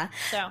 Yeah.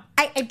 So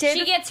I did.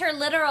 She gets her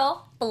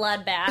literal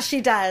bloodbath.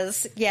 She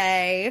does.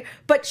 Yay.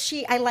 But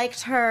I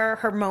liked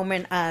her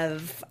moment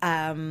of,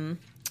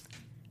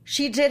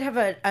 she did have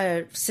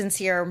a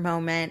sincere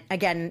moment,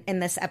 again, in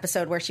this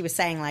episode where she was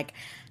saying, like,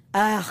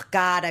 oh,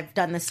 God, I've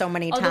done this so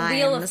many times. The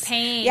Wheel of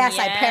Pain. Yes,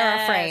 I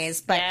paraphrase,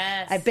 but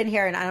I've been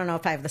here and I don't know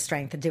if I have the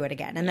strength to do it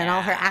again. And then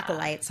all her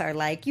acolytes are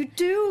like, you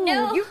do,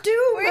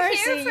 we're Mercy,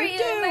 here for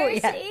you,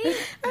 Mercy. Yeah.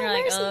 And you're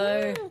like,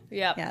 oh,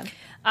 yeah.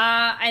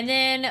 And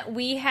then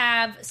we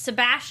have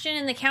Sebastian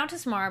and the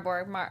Countess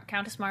Marburg.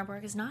 Countess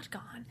Marburg is not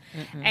gone.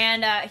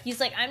 And he's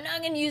like, I'm not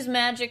going to use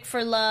magic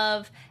for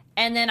love.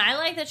 And then I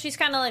like that she's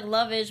kind of like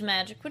love is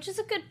magic, which is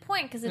a good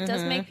point because it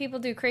does make people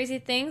do crazy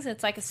things.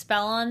 It's like a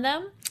spell on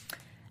them.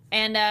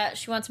 And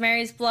she wants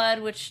Mary's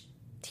blood, which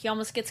he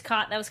almost gets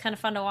caught. That was kind of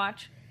fun to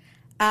watch.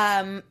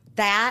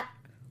 That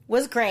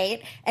was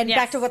great. And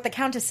back to what the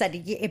Countess said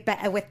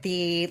with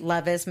the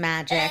love is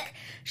magic.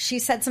 She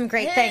said some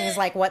great things,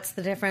 like what's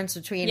the difference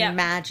between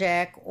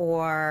magic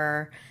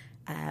or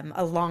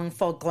a long,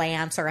 full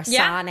glance or a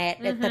sonnet,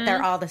 that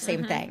they're all the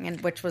same thing,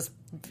 and which was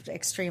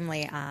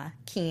extremely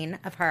keen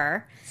of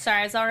her.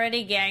 Sorry, I was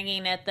already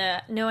gagging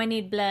at no, I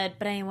need blood,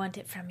 but I want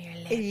it from your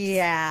lips.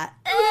 Yeah.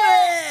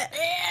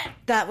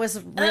 That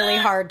was really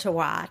hard to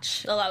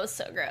watch. Oh, that was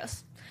so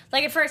gross.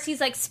 Like, at first,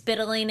 he's, like,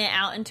 spittling it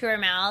out into her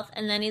mouth,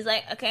 and then he's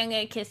like, okay, I'm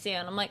gonna kiss you,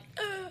 and I'm like,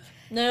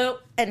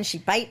 nope. And she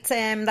bites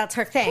him. That's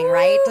her thing,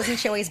 right? Doesn't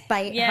she always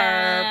bite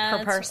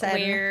her person? It's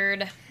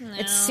weird. No.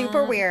 It's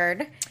super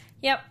weird.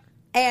 Yep.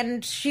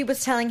 And she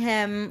was telling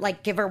him,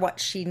 like, give her what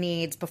she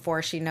needs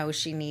before she knows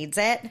she needs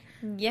it.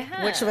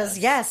 Yeah. Which was,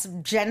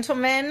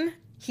 gentlemen,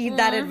 heed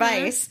that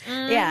advice.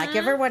 Yeah,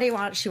 give her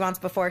what she wants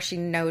before she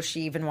knows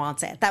she even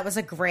wants it. That was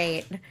a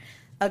great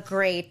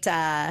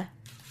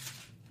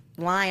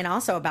line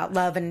also about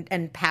love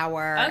and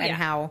power and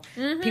how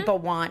people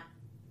want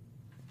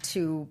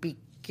to be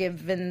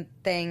given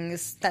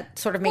things that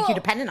sort of make you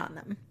dependent on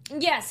them.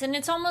 Yes, and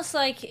it's almost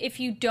like if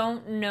you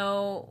don't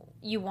know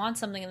you want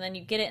something and then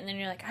you get it and then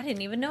you're like, I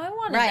didn't even know I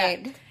wanted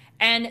that.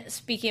 And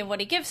speaking of what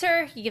he gives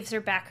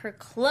her back her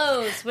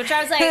clothes, which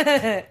I was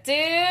like,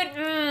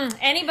 dude,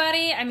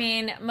 anybody, I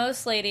mean,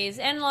 most ladies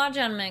and a lot of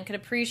gentlemen could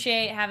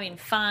appreciate having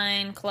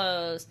fine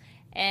clothes.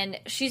 And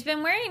she's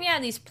been wearing,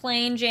 these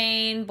plain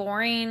Jane,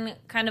 boring,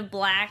 kind of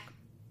black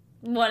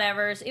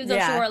whatevers, even though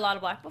she wore a lot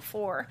of black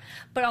before.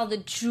 But all the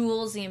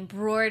jewels, the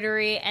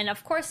embroidery, and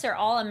of course they're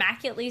all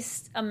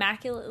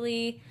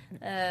immaculately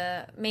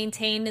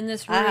maintained in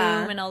this room,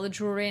 and all the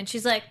jewelry. And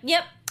she's like,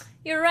 yep,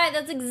 you're right,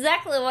 that's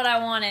exactly what I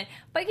wanted.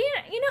 But you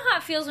know how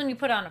it feels when you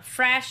put on a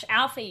fresh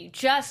outfit you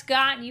just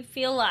got, and you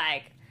feel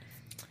like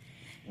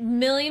 $1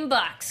 million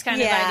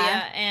kind of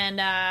idea.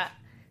 And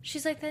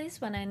she's like, that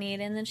is what I need.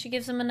 And then she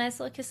gives him a nice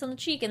little kiss on the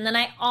cheek. And then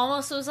I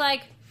almost was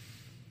like,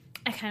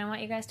 I kind of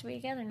want you guys to be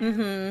together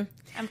now.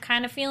 I'm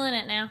kind of feeling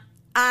it now.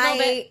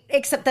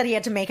 Except that he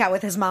had to make out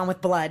with his mom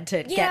with blood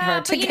to get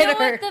her. But you know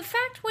what? The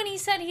fact when he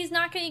said he's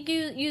not going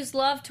to use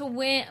love to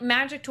win,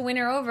 magic to win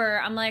her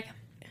over, I'm like,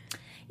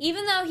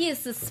 even though he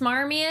is the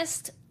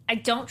smarmiest, I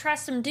don't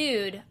trust him,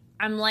 dude.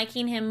 I'm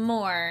liking him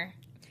more,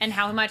 and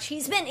how much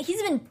he's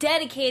been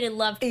dedicated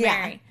love to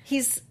Mary. He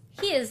is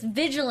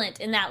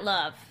vigilant in that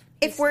love.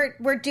 If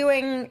we're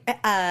doing,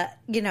 a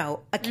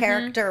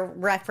character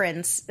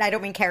reference, I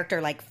don't mean character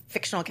like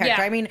fictional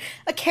character. I mean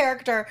a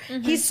character.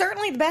 He's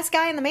certainly the best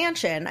guy in the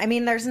mansion. I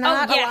mean, there's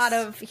not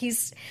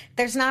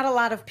a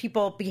lot of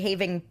people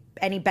behaving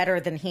any better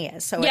than he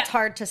is. So it's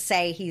hard to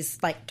say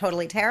he's like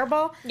totally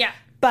terrible. Yeah.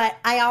 But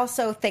I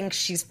also think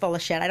she's full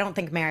of shit. I don't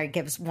think Mary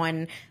gives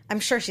one. I'm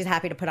sure she's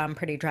happy to put on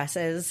pretty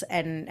dresses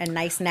and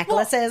nice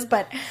necklaces,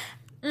 but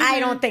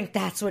I don't think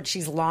that's what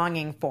she's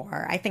longing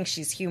for. I think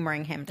she's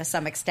humoring him to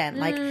some extent.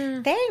 Like,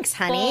 thanks,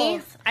 honey.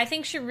 Both. I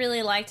think she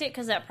really liked it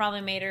because that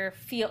probably made her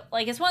feel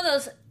like it's one of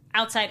those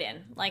outside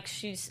in. Like,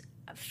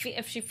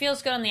 if she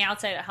feels good on the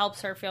outside, it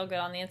helps her feel good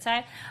on the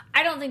inside.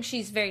 I don't think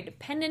she's very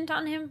dependent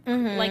on him,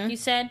 like you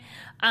said.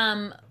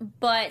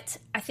 But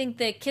I think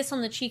the kiss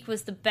on the cheek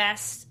was the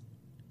best.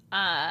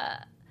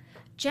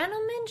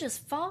 Gentlemen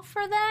just fall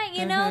for that,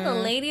 you know? The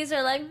ladies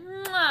are like,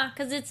 mwah,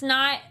 because it's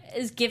not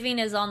as giving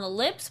as on the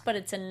lips, but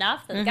it's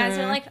enough that the guys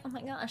are like, oh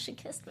my gosh, she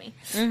kissed me.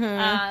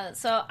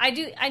 So I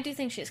do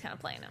think she's kind of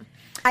playing him.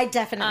 I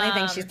definitely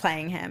think she's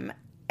playing him.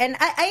 And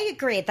I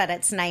agree that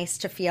it's nice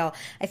to feel,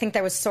 I think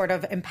there was sort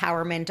of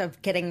empowerment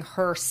of getting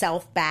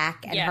herself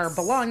back and her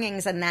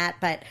belongings and that,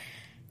 but...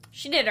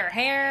 She did her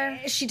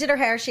hair. She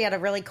had a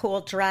really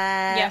cool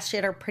dress. Yeah. She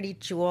had her pretty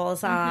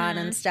jewels on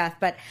and stuff.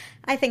 But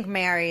I think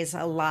Mary's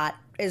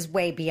is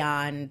way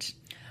beyond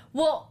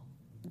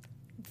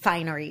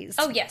fineries.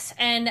 Oh, yes.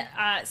 And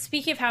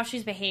speaking of how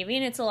she's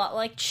behaving, it's a lot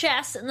like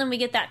chess. And then we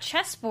get that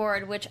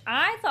chessboard, which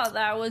I thought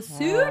that was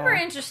super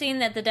interesting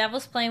that the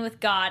devil's playing with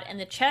God and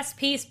the chess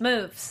piece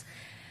moves.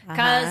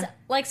 Because,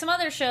 like some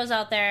other shows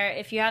out there,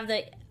 if you have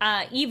the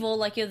evil,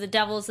 like you have the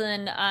devils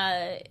and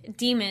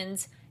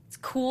demons... It's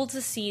cool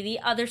to see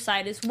the other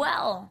side as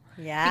well.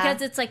 Yeah.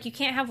 Because it's like you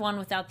can't have one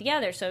without the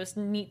other, so it's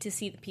neat to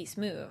see the piece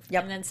move.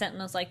 Yep. And then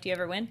Sentinel's like, do you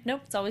ever win? Nope,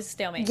 it's always a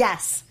stalemate.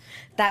 Yes.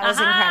 That was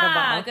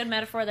incredible. Good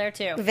metaphor there,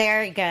 too.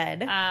 Very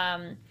good.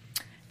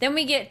 Then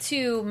we get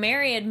to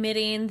Mary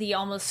admitting the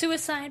almost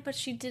suicide, but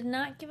she did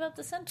not give up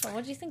the Sentinel.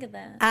 What did you think of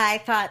that? I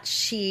thought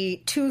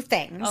two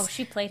things. Oh,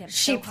 she played him.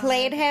 She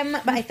played him,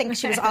 but I think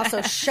she was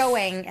also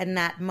showing in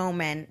that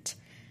moment...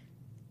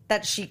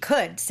 that she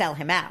could sell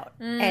him out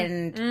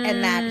and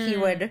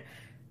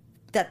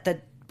that the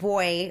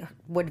boy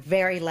would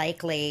very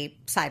likely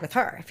side with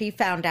her if he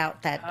found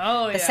out that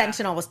the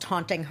Sentinel was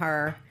taunting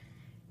her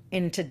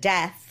into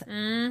death.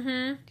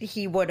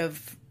 He would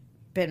have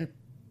been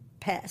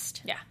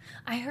pissed. Yeah.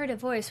 I heard a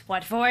voice.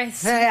 What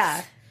voice?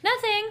 Yeah.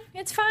 Nothing.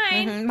 It's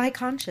fine. My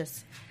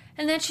conscience.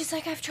 And then she's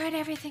like, I've tried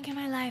everything in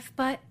my life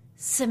but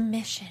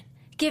submission.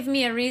 Give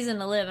me a reason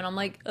to live. And I'm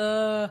like,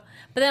 But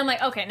then I'm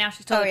like, okay, now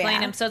she's totally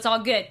playing him, so it's all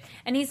good.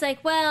 And he's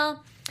like,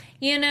 well,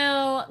 you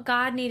know,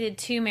 God needed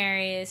 2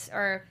 Marys,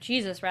 or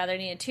Jesus, rather,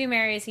 needed 2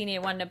 Marys. He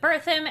needed one to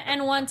birth him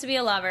and one to be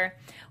a lover,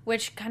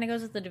 which kind of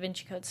goes with the Da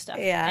Vinci Code stuff.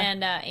 Yeah.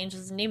 And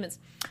Angels and Demons.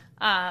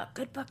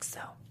 Good books,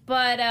 though.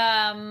 But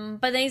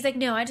then he's like,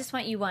 no, I just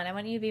want you one. I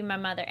want you to be my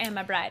mother and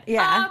my bride.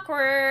 Yeah.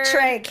 Awkward.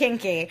 Trey,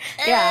 kinky.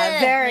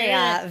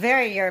 Yeah,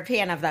 very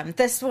European of them.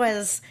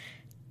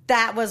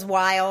 That was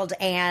wild,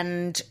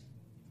 and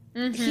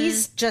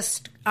he's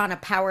just on a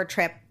power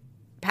trip,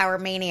 power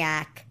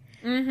maniac.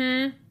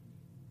 And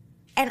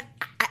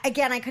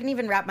again, I couldn't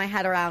even wrap my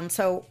head around.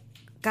 So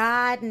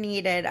God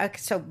needed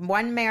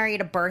one Mary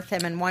to birth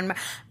him, and one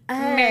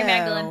Mary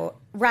Magdalene,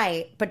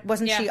 right? But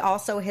wasn't she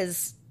also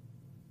his?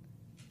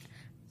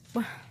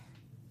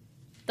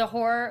 The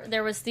whore.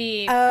 There was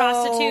the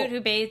prostitute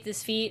who bathed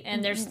his feet,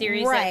 and there's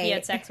theories that he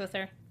had sex with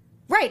her.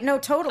 Right? No,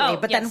 totally.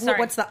 But then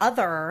what's the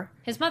other?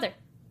 His mother.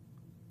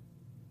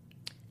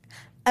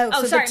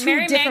 So sorry, the 2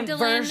 Mary different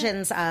Magdalene,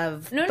 versions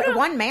of... No,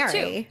 one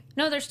Mary. 2.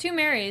 No, there's 2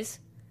 Marys.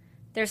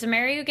 There's a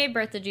Mary who gave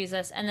birth to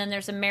Jesus, and then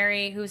there's a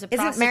Mary who's a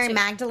prostitute. Isn't Mary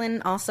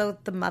Magdalene also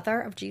the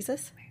mother of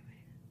Jesus?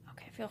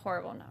 Okay, I feel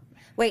horrible now.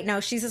 Wait, no,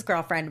 she's his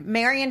girlfriend.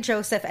 Mary and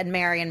Joseph and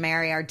Mary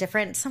are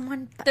different.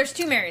 There's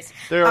 2 Marys.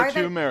 There are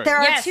 2 Marys. There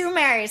are 2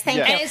 Marys. Thank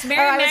you. And it's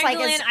Mary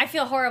Magdalene. I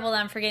feel horrible that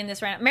I'm forgetting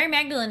this right now. Mary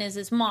Magdalene is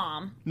his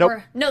mom.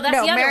 Nope. No, that's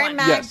the other Mary one.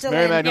 Magdalene. Yes,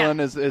 Mary Magdalene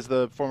is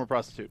the former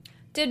prostitute.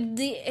 Did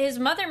his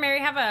mother Mary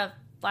have a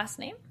last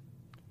name?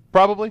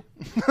 Probably.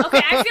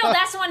 Okay, I feel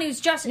that's the one who's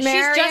just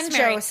Mary she's just and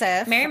Mary.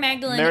 Joseph. Mary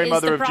Magdalene Mary is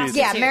Mother the of prostitute.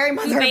 Jesus. Yeah, Mary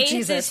Mother of Jesus.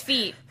 Bathes his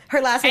feet.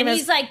 Her last name and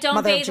is he's like, don't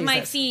Mother bathe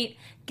my feet.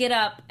 Get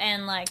up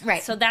and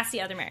Right. So that's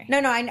the other Mary.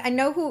 No, I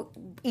know who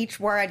each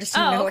were. I just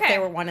didn't know if they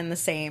were one and the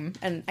same,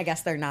 and I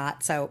guess they're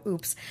not. So,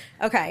 oops.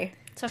 Okay,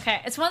 it's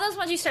okay. It's one of those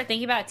ones you start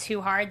thinking about it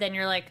too hard, then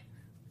you're like,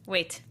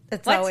 wait,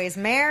 it's always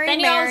Mary. Then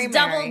you always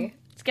double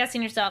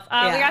guessing yourself. We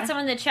Yeah. got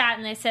someone in the chat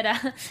and they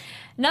said,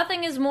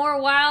 nothing is more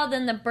wild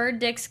than the bird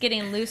dicks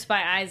getting loose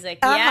by Isaac.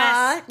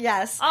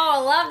 Yes. Oh, I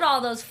loved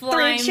all those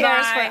flying 3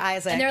 cheers by. for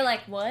Isaac. And they're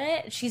like,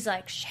 what? She's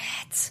like,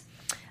 shit.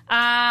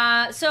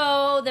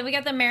 So then we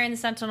got the Mary and the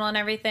Sentinel and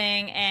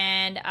everything,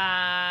 and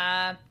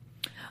and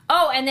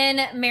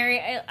then Mary.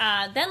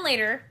 Then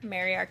later,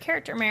 Mary, our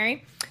character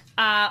Mary,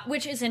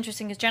 which is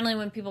interesting because generally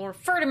when people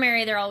refer to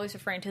Mary, they're always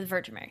referring to the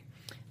Virgin Mary,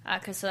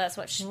 because so that's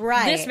what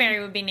this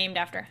Mary would be named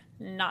after,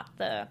 not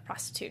the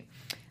prostitute.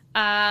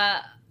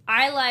 I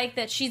like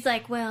that she's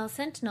like, well,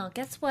 Sentinel,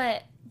 guess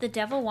what? The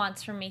devil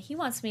wants from me. He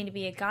wants me to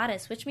be a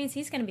goddess, which means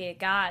he's going to be a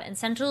god. And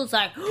Sentinel's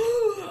like,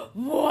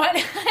 what? I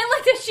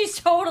like that she's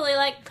totally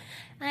like,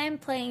 I'm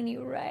playing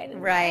you right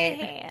in my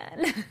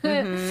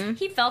hand.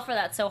 He fell for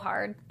that so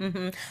hard.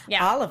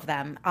 Yeah, all of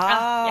them,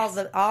 all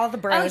the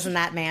bros in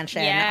that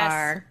mansion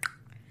are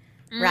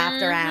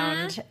wrapped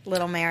around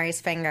little Mary's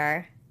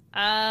finger.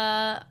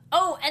 And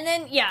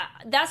then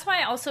that's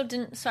why I also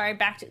didn't. Sorry,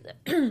 back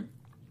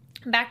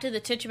to the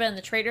Tituba and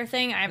the traitor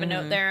thing. I have a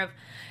note there of.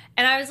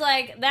 And I was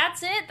like,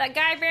 that's it? That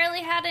guy barely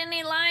had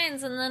any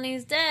lines, and then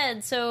he's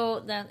dead.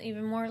 So that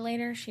even more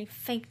later, she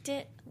faked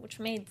it, which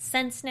made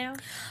sense now.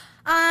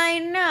 I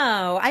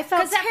know. I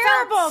felt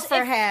terrible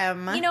for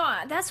him. You know,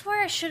 that's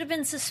where I should have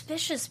been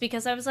suspicious,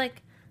 because I was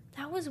like,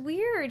 that was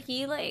weird.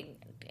 He,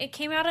 it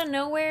came out of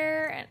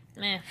nowhere.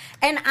 And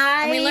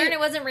we learned it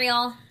wasn't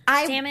real.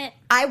 Damn it.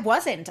 I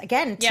wasn't.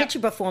 Again,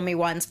 Tituba fooled me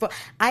once. But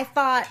I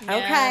thought,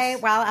 okay,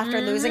 well, after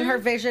losing her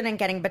vision and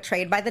getting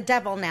betrayed by the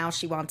devil, now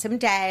she wants him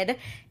dead.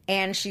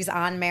 And she's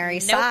on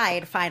Mary's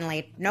side,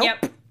 finally. Nope.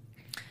 Yep.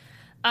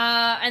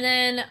 And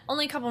then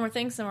only a couple more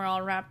things, and we're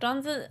all wrapped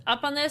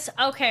up on this.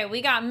 Okay,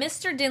 we got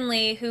Mr.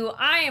 Dinley, who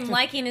I am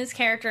liking his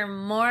character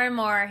more and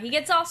more. He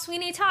gets all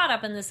Sweeney Todd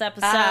up in this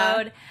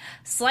episode,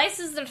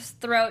 slices their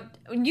throat.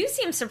 You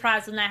seem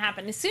surprised when that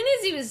happened. As soon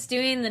as he was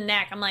doing the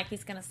neck, I'm like,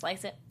 he's gonna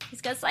slice it.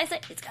 He's gonna slice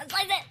it. He's gonna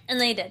slice it. And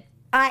they did.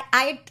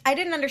 I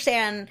didn't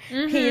understand.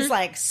 He's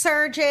like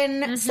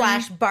surgeon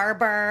 /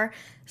 barber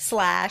 /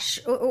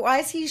 why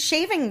is he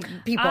shaving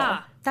people?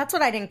 That's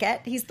what I didn't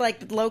get. He's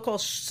like local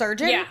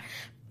surgeon. Yeah.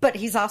 But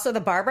he's also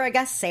the barber. I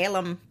guess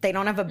Salem, they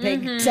don't have a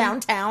big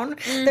downtown.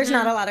 There's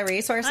not a lot of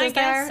resources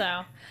there. I guess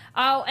so.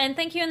 Oh, and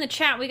thank you in the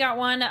chat. We got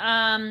one.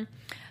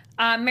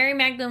 Mary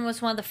Magdalene was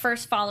one of the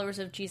first followers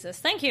of Jesus.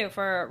 Thank you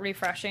for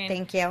refreshing.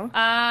 Thank you.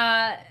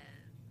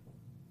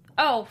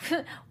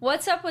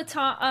 What's up with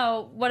Tom?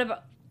 Oh, what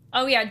about...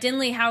 Oh, yeah,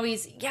 Dinley, how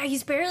he's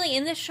barely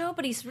in this show,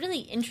 but he's really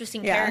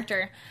interesting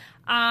character.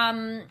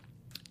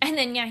 And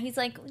then, he's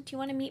like, do you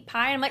want to meet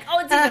Pie? And I'm like,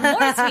 oh, it's even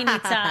more Sweeney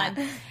Todd.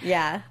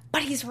 Yeah.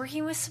 But he's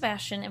working with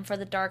Sebastian and for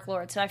the Dark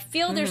Lord. So I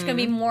feel there's going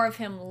to be more of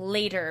him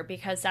later,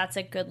 because that's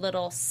a good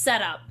little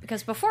setup.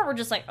 Because before we're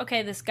just like,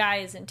 okay, this guy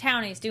is in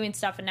town, he's doing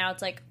stuff. And now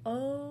it's like,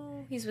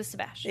 oh, he's with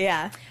Sebastian.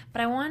 Yeah.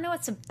 But I want to know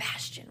what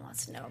Sebastian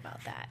wants to know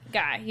about that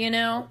guy, you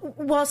know?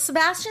 Well,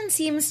 Sebastian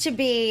seems to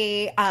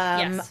be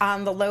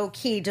on the low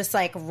key, just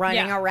like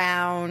running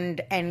around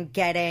and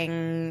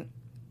getting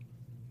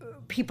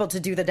people to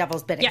do the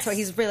devil's bidding. So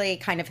he's really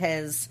kind of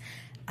his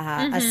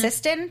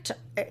assistant.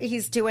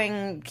 He's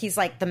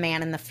like the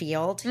man in the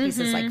field. He's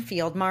this like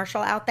field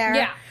marshal out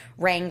there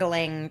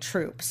wrangling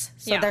troops.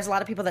 So there's a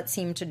lot of people that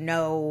seem to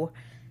know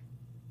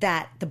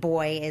that the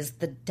boy is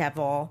the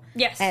devil.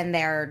 Yes. And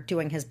they're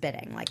doing his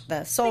bidding, like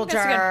the soldier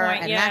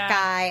and that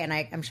guy. And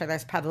I'm sure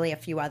there's probably a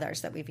few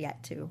others that we've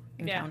yet to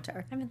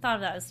encounter. I haven't thought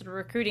of that as the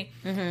recruiting.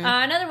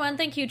 Another one,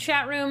 thank you,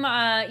 chat room.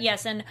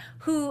 Yes, and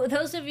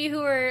those of you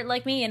who are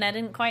like me, and I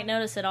didn't quite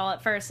notice it all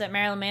at first, that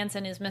Marilyn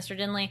Manson is Mr.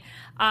 Dinley.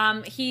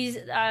 He's,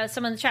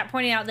 someone in the chat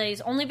pointing out that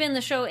he's only been in the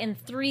show in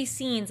 3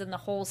 scenes in the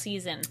whole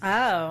season.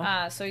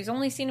 Oh. So he's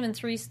only seen him in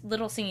 3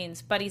 little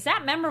scenes, but he's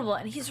that memorable,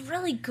 and he's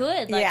really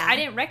good. Like, I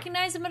didn't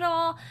recognize him at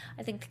all.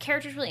 I think the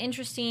character's really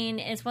interesting.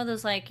 It's one of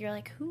those, like, you're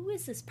like, who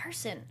is this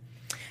person?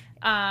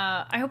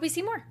 I hope we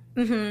see more.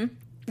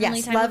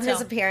 Yes, love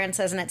his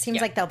appearances, and it seems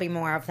like there'll be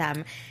more of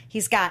them.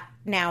 He's got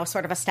now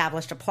sort of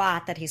established a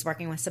plot that he's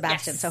working with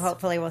Sebastian, so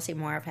hopefully we'll see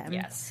more of him.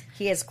 Yes.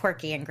 He is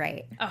quirky and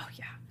great. Oh,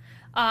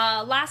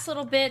 yeah. Last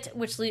little bit,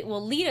 which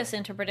will lead us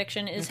into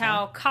prediction, is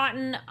how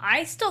Cotton,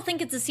 I still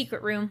think it's a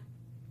secret room.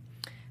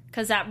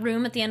 Because that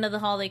room at the end of the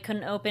hall they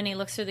couldn't open, he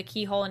looks through the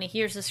keyhole and he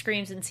hears the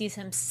screams and sees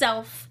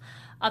himself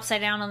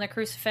upside down on the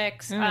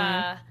crucifix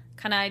kind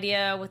of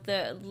idea with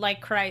the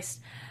like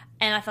Christ.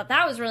 And I thought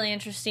that was really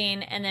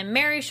interesting. And then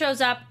Mary shows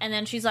up, and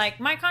then she's like,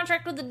 my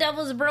contract with the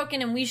devil is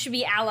broken, and we should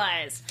be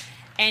allies.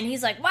 And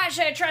he's like, why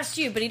should I trust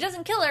you? But he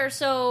doesn't kill her,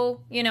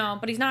 so, you know,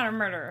 but he's not a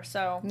murderer,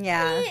 so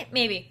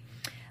maybe.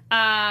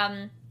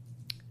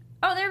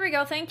 Oh, there we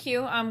go. Thank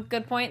you.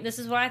 Good point. This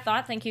is what I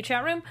thought. Thank you,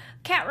 chat room.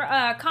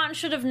 Cotton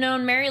should have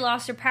known Mary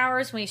lost her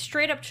powers when he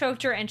straight up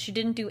choked her and she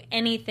didn't do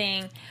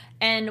anything.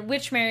 And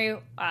which Mary,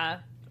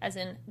 as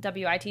in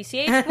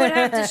WITCH, would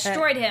have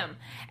destroyed him.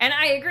 And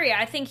I agree.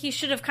 I think he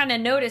should have kind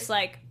of noticed,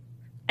 like,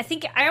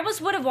 I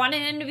almost would have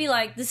wanted him to be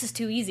like, this is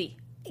too easy.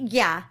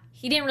 Yeah.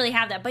 He didn't really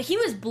have that. But he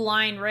was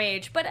blind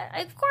rage. But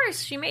of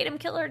course, she made him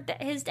kill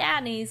his dad.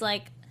 And he's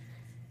like,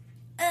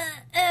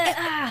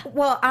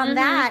 well, on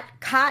that,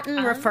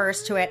 Cotton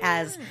refers to it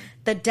as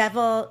the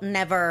devil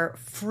never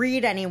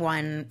freed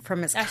anyone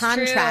from his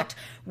contract,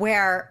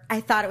 where I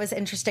thought it was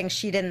interesting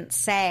she didn't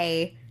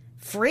say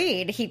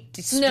freed. He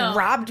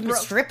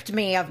stripped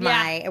me of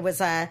my, it was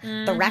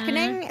the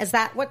reckoning. Is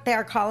that what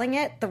they're calling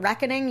it? The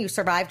reckoning? You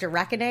survived your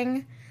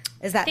reckoning?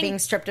 Is that being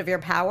stripped of your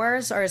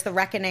powers, or is the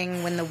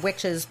reckoning when the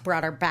witches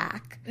brought her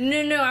back?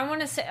 No. I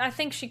want to say, I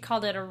think she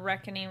called it a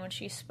reckoning when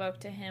she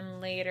spoke to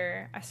him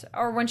later,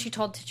 or when she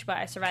told Tituba,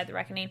 I survived the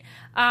reckoning.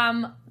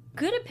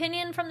 Good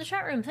opinion from the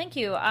chat room. Thank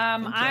you.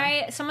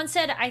 Someone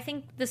said, I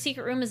think the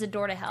secret room is a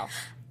door to hell.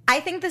 I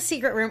think the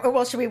secret room.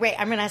 Well, should we wait?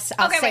 I'll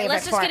save wait,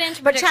 let's it just for. get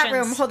into but chat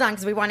predictions. room, hold on,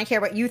 because we want to hear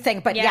what you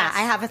think. But Yes. yeah,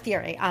 I have a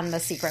theory on the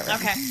secret room.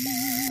 Okay.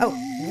 Oh,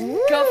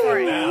 Go for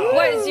it.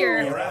 What is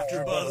your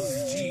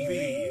AfterBuzz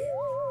TV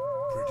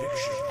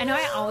prediction? I know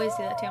I always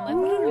do that too.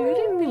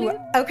 I'm like,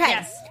 okay.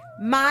 Yes.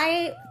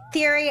 My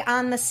theory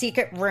on the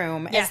secret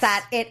room Yes. is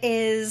that it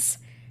is.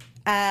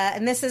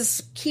 And this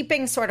is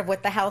keeping sort of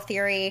with the hell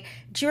theory.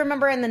 Do you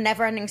remember in the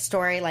Neverending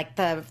Story, like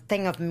the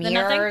thing of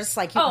mirrors?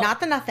 Like, not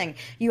the nothing.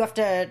 You have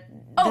to.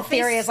 The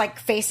theory is like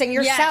facing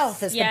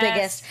yourself is the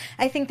biggest.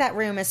 I think that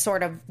room is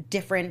sort of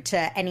different to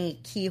any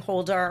key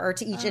holder or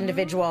to each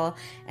individual.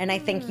 And I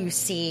think you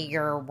see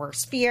your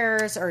worst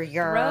fears or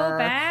your.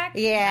 Throwback?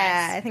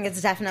 Yeah, Nice. I think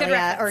it's definitely Good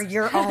reference. or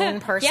your own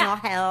personal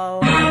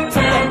hell.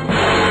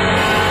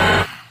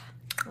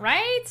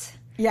 Right?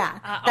 Yeah,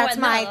 I that's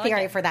my like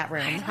theory it. for that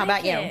room. I How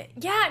like about you? it.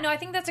 Yeah, no, I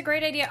think that's a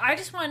great idea. I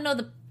just want to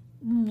know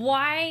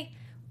why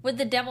would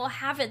the devil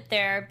have it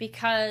there?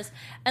 Because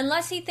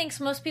unless he thinks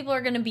most people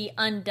are going to be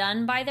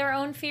undone by their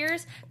own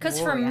fears, because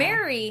for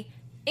Mary,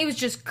 it was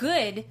just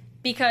good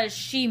because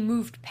she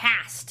moved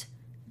past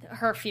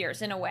her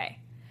fears in a way.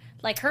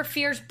 Like, her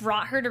fears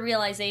brought her to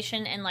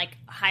realization and, like,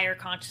 higher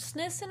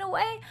consciousness in a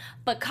way.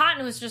 But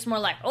Cotton was just more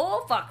like,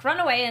 oh, fuck, run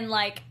away. And,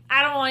 like,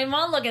 I don't even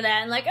want to look at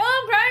that. And, like,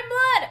 oh, I'm crying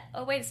blood.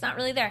 Oh, wait, it's not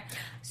really there.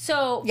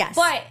 So, yes.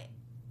 But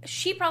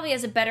she probably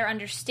has a better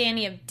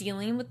understanding of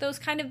dealing with those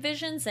kind of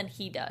visions than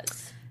he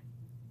does.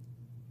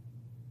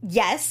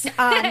 Yes.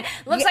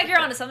 Looks like you're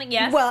onto something.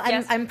 Yes. Well,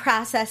 yes. I'm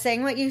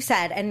processing what you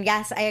said, and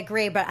yes, I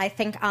agree. But I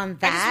think on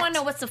that, I just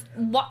want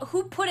to know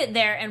who put it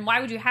there, and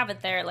why would you have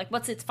it there? Like,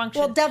 what's its function?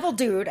 Well, Devil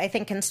Dude, I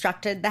think,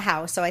 constructed the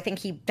house, so I think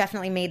he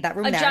definitely made that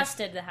room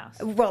Adjusted the house.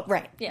 Well,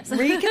 right. Yes.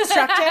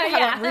 Reconstructed. How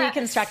Yeah. about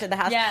reconstructed the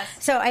house? Yes.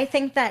 So I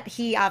think that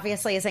he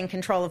obviously is in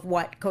control of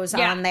what goes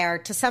on there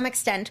to some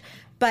extent.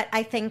 But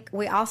I think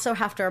we also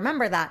have to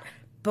remember that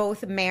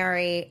both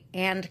Mary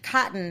and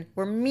Cotton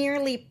were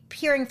merely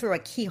peering through a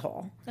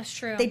keyhole. That's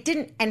true. They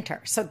didn't enter.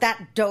 So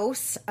that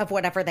dose of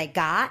whatever they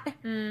got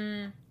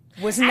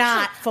was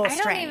not full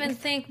strength. I don't even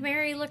think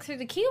Mary looked through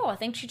the keyhole. I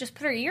think she just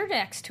put her ear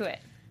next to it.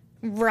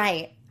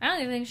 Right. I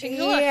don't even think she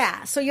could look.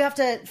 Yeah, so you have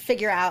to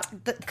figure out.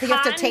 You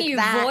have to take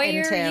that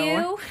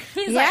into.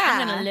 He's like,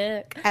 I'm gonna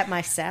look at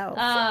myself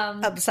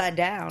upside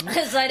down,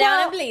 upside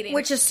down and bleeding,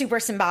 which is super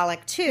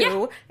symbolic too.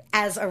 Yeah.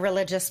 As a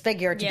religious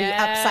figure, to be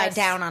upside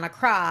down on a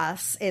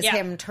cross is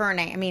him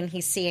turning. I mean,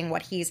 he's seeing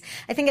what he's.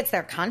 I think it's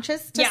their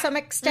conscious to some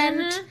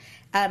extent.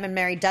 And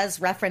Mary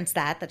does reference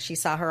that she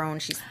saw her own.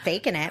 She's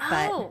faking it,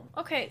 but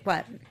okay.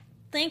 What?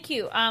 Thank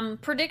you.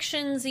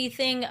 Predictions-y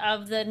thing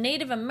of the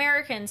Native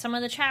Americans. Some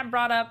of the chat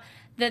brought up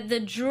that the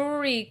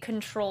jewelry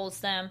controls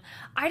them.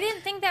 I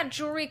didn't think that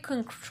jewelry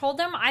controlled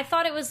them. I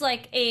thought it was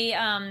like a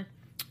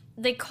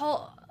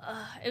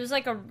it was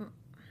like a.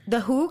 The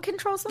who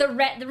controls them? The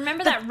red.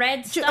 Remember that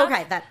red stuff?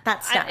 Okay,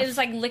 that stuff. It was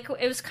like liquid.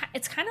 It's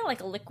kind of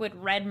like a liquid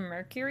red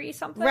mercury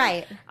something.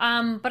 Right.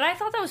 But I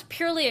thought that was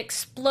purely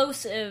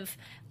explosive,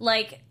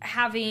 like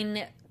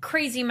having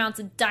crazy amounts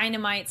of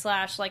dynamite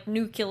 / like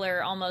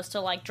nuclear almost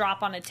to like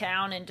drop on a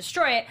town and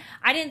destroy it.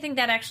 I didn't think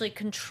that actually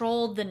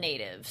controlled the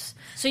natives.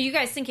 So you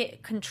guys think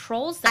it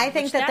controls them? I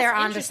think that they're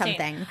onto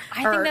something.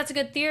 I think that's a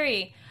good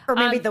theory. Or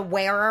maybe the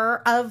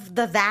wearer of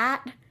the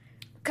vat.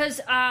 Because,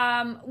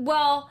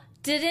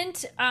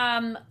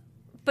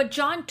 but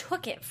John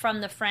took it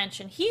from the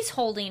French and he's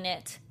holding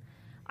it.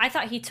 I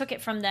thought he took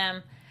it from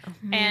them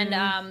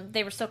and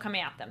they were still coming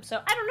at them. So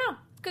I don't know.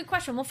 Good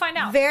question. We'll find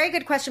out. Very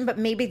good question, but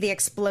maybe the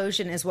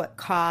explosion is what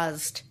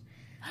caused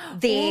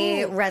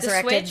the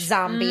resurrected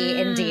zombie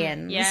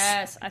Indians.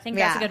 Yes, I think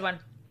that's a good one.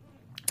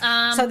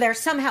 So they're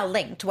somehow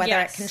linked, whether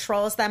it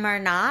controls them or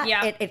not.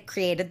 Yeah. It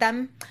created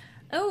them.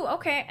 Oh,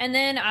 okay. And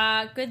then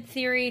good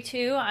theory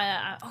too.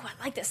 I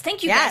like this.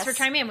 Thank you guys for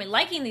chiming in. We're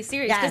liking these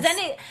theories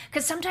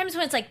because sometimes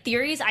when it's like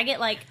theories, I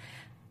get like,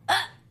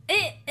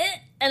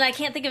 and I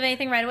can't think of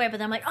anything right away. But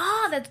then I'm like,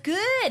 oh, that's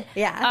good.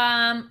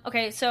 Yeah.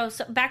 Okay. So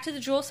back to the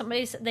jewel.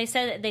 They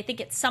said they think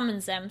it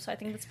summons them. So I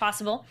think that's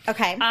possible.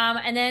 Okay.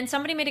 And then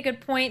somebody made a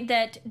good point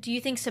that do you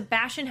think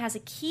Sebastian has a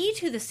key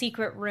to the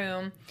secret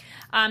room?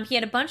 He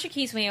had a bunch of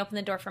keys when he opened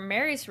the door from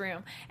Mary's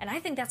room, and I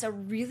think that's a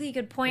really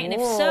good point.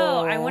 And if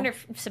so, I wonder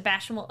if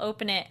Sebastian will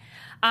open it.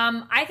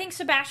 I think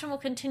Sebastian will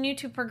continue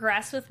to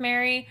progress with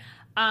Mary.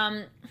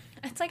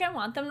 It's like I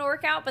want them to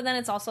work out, but then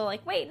it's also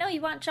like, wait, no, you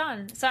want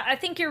John. So I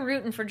think you're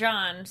rooting for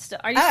John.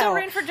 Are you still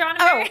rooting for John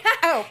and Mary?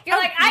 You're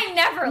like, I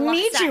never lost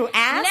Need that. you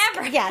ask?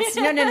 Never. Yes.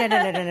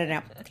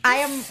 No. I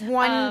am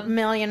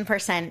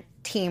 1,000,000%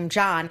 Team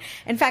John.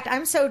 In fact,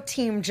 I'm so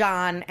Team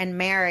John and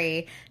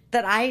Mary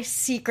that I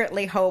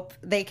secretly hope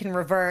they can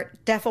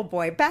revert Devil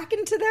Boy back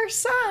into their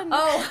son.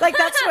 Oh. Like,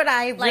 that's what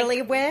I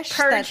really wish.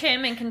 Purge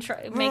him and make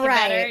it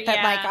better.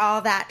 That, like,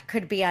 all that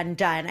could be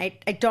undone.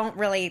 I don't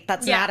really,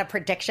 that's not a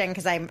prediction,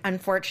 because I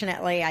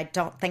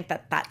don't think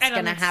that's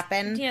going to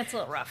happen. Yeah, it's a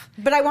little rough.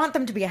 But I want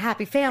them to be a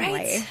happy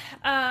family. Right.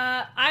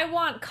 I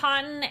want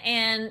Cotton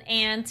and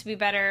Anne to be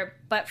better,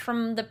 but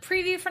from the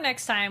preview for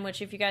next time,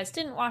 which if you guys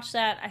didn't watch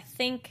that, I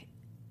think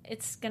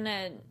it's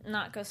gonna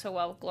not go so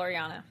well with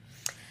Gloriana.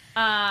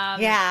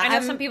 I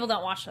know some people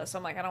don't watch this, so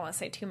I'm like, I don't want to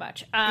say too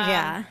much.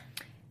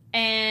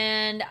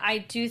 And I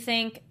do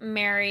think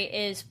Mary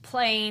is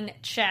playing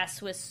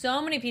chess with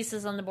so many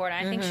pieces on the board.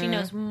 I think she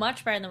knows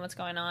much better than what's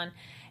going on.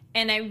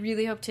 And I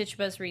really hope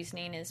Tituba's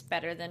reasoning is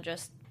better than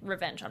just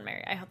revenge on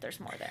Mary. I hope there's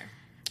more there.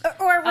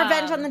 Or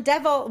revenge on the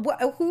devil.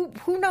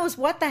 Who knows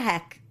what the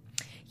heck?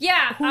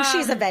 Yeah. Who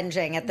she's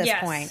avenging at this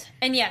point.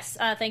 And yes,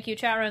 thank you,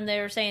 chat room. They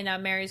were saying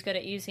Mary's good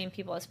at using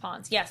people as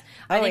pawns. Yes.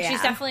 I think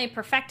she's definitely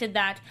perfected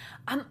that.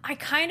 I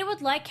kind of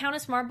would like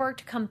Countess Marburg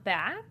to come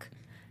back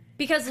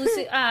because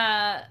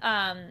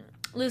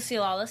Lucy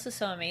Lawless is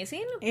so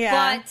amazing.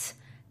 Yeah. But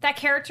that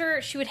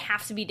character, she would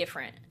have to be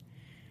different.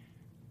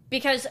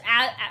 Because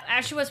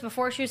as she was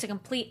before, she was a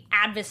complete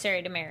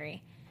adversary to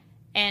Mary.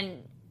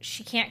 And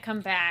she can't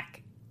come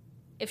back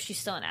if she's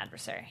still an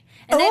adversary.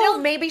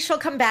 And maybe she'll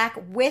come back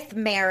with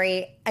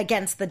Mary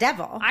against the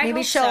devil.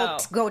 Maybe she'll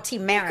go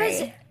Team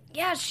Mary.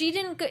 Because,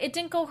 it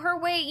didn't go her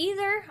way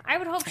either. I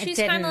would hope she's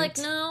kind of like,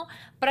 no.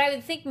 But I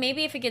would think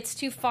maybe if it gets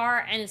too far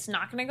and it's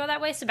not going to go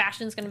that way,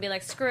 Sebastian's going to be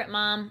like, screw it,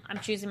 Mom. I'm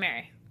choosing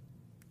Mary.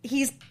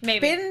 He's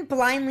been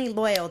blindly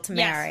loyal to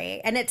Mary.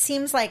 Yes. And it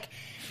seems like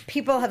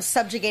people have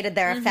subjugated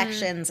their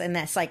affections in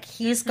this. Like,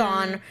 he's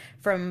gone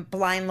from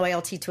blind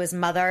loyalty to his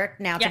mother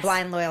now to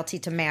blind loyalty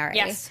to Mary.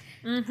 Yes.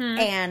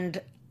 And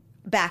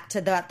back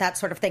to that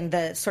sort of thing,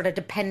 the sort of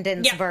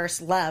dependence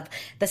versus love.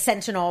 The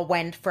Sentinel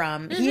went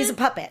from, he's a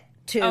puppet,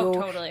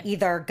 to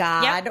either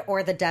God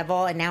or the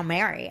devil, and now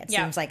Mary, it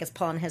seems like, is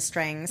pulling his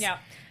strings. Yeah.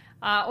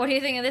 What do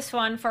you think of this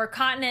one for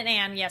Cotton and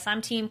Anne? Yes,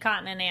 I'm Team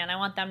Cotton and Anne. I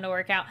want them to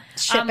work out.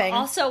 Shipping.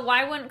 Also,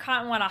 why wouldn't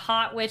Cotton want a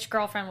hot witch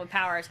girlfriend with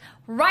powers?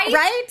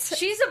 Right?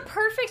 She's a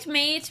perfect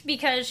mate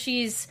because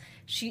she's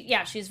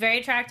very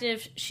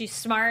attractive. She's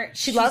smart.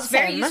 She's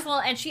very useful,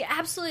 and she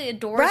absolutely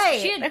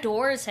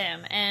adores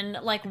him and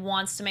like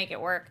wants to make it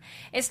work.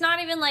 It's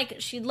not even like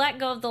she let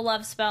go of the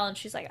love spell and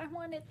she's like, I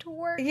want it to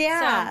work.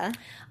 Yeah. So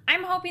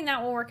I'm hoping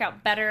that will work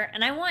out better,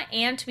 and I want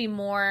Anne to be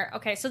more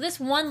okay. So this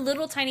one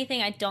little tiny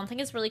thing, I don't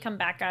think it's really come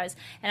back, guys.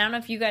 And I don't know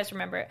if you guys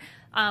remember it.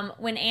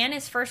 When Anne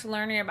is first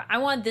learning about, I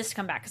want this to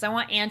come back because I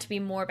want Anne to be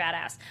more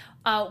badass.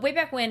 Way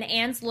back when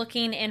Anne's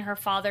looking in her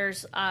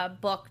father's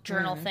book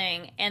journal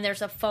thing, and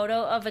there's a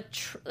photo of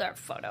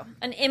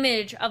an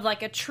image of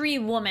like a tree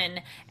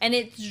woman, and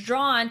it's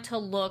drawn to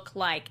look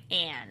like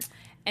Anne.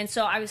 And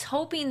so I was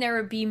hoping there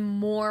would be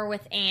more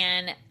with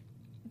Anne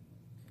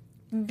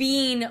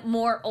being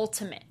more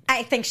ultimate.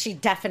 I think she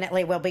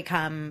definitely will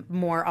become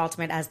more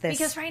ultimate as this.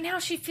 Because right now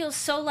she feels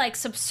so like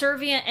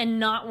subservient and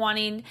not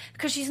wanting,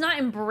 because she's not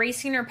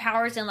embracing her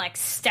powers and like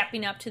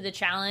stepping up to the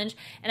challenge.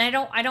 And I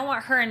don't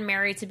want her and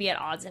Mary to be at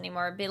odds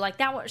anymore. Be like,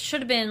 that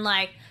should have been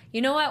like,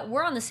 you know what?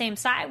 We're on the same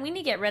side. We need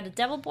to get rid of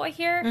Devil Boy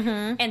here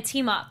and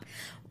team up.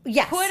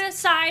 Yes. Put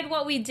aside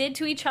what we did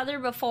to each other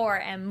before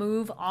and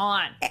move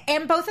on.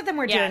 And both of them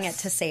were doing it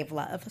to save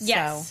love.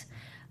 Yes.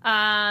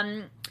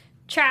 So.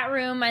 Chat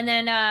room, and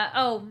then,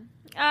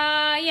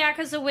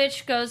 because the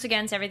witch goes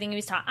against everything he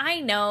was taught. I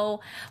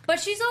know,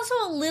 but she's also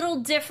a little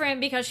different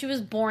because she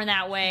was born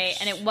that way,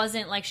 and it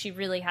wasn't like she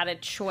really had a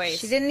choice.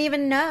 She didn't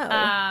even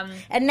know.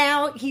 And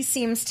now he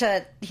seems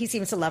to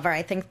love her.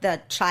 I think the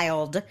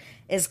child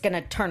is going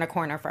to turn a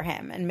corner for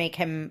him and make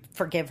him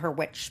forgive her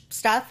witch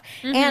stuff,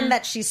 and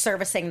that she's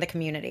servicing the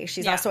community.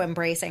 She's also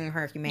embracing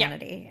her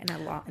humanity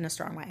in a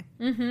strong way.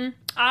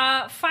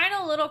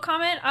 Final little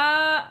comment.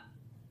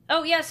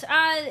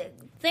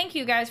 Thank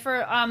you guys for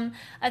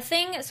a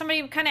thing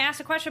somebody kind of asked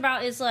a question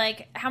about is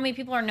like how many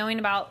people are knowing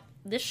about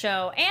this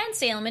show and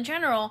Salem in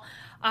general.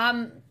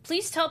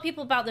 Please tell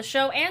people about the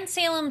show and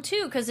Salem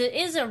too, because it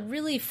is a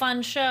really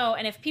fun show,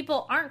 and if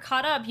people aren't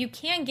caught up, you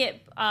can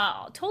get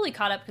totally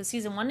caught up because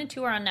season 1 and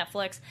 2 are on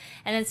Netflix,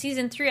 and then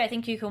season 3 I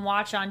think you can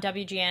watch on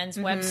WGN's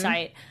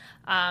website.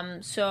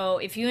 So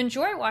if you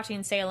enjoy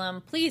watching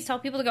Salem, please tell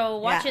people to go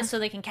watch it so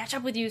they can catch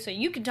up with you, so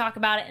you can talk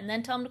about it, and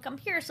then tell them to come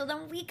here so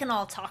then we can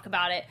all talk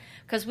about it,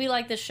 because we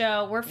like the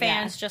show. We're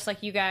fans just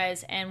like you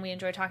guys, and we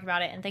enjoy talking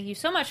about it. And thank you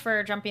so much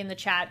for jumping in the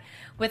chat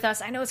with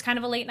us. I know it's kind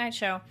of a late night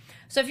show,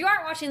 so if you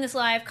aren't watching this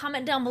live,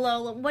 comment down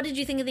below. What did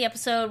you think of the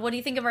episode? What do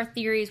you think of our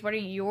theories? What are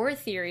your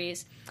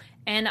theories?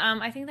 And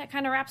I think that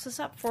kind of wraps us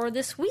up for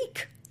this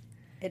week.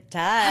 It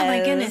does. Oh my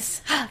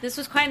goodness. This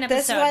was quite an episode.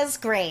 This was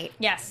great.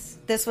 Yes.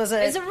 It was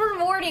a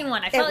rewarding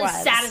one. I felt it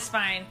was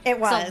satisfying. It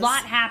was. So a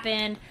lot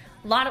happened.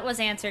 A lot was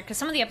answered. Because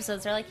some of the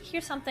episodes are like,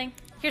 here's something.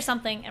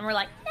 And we're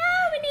like, no,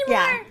 we need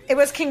more. It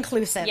was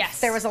conclusive.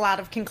 Yes. There was a lot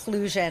of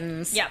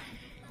conclusions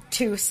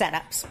to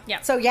setups.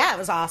 Yep. So it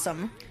was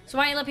awesome. So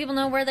why don't you let people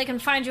know where they can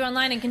find you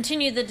online and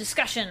continue the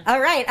discussion?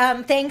 All right.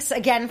 Thanks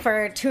again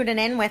for tuning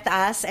in with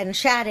us and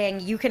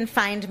chatting. You can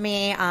find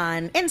me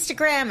on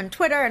Instagram and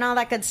Twitter and all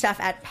that good stuff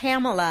at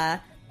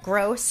Pamela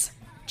Gross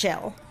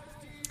Jill.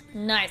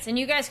 Nice. And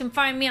you guys can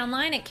find me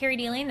online at Carrie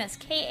D. Lane. That's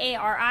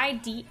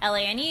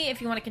Karidlane. If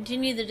you want to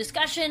continue the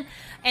discussion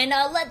and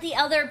let the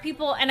other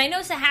people... And I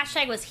noticed the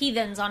hashtag was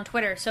Heathens on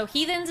Twitter. So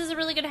Heathens is a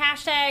really good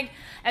hashtag,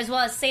 as well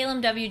as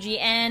Salem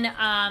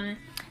WGN.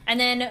 And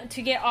then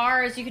to get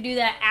ours, you can do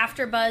that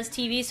AfterBuzz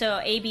TV,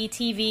 so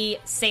ABTV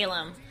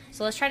Salem.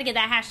 So let's try to get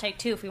that hashtag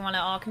too if we want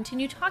to all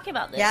continue talking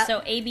about this. Yep.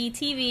 So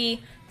ABTV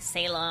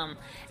Salem.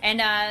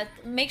 And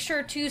make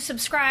sure to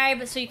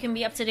subscribe so you can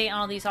be up to date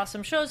on all these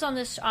awesome shows on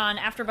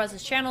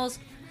AfterBuzz's channels.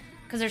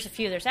 Because there's a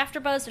few. There's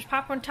AfterBuzz, there's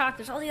Popcorn Talk,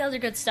 there's all the other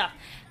good stuff.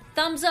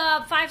 Thumbs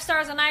up, 5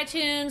 stars on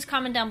iTunes,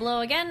 comment down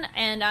below again.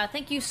 And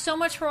thank you so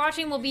much for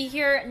watching. We'll be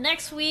here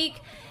next week.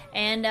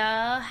 And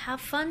have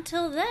fun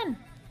till then.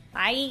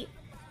 Bye.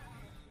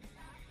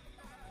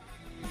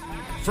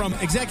 From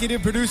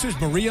executive producers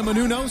Maria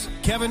Menounos,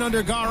 Kevin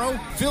Undergaro,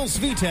 Phil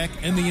Svitek,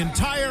 and the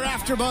entire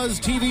AfterBuzz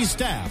TV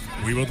staff,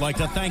 we would like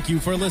to thank you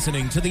for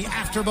listening to the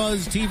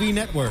AfterBuzz TV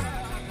network.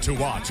 To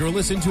watch or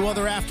listen to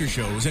other after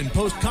shows and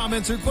post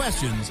comments or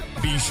questions,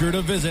 be sure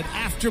to visit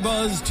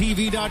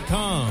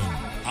AfterBuzzTV.com.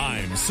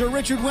 I'm Sir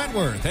Richard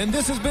Wentworth, and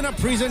this has been a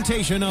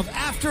presentation of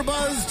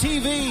AfterBuzz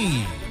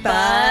TV.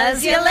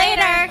 Buzz you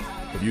later.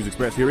 The views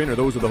expressed herein are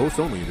those of the hosts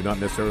only and do not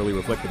necessarily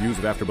reflect the views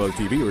of AfterBuzz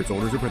TV or its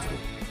owners or principals.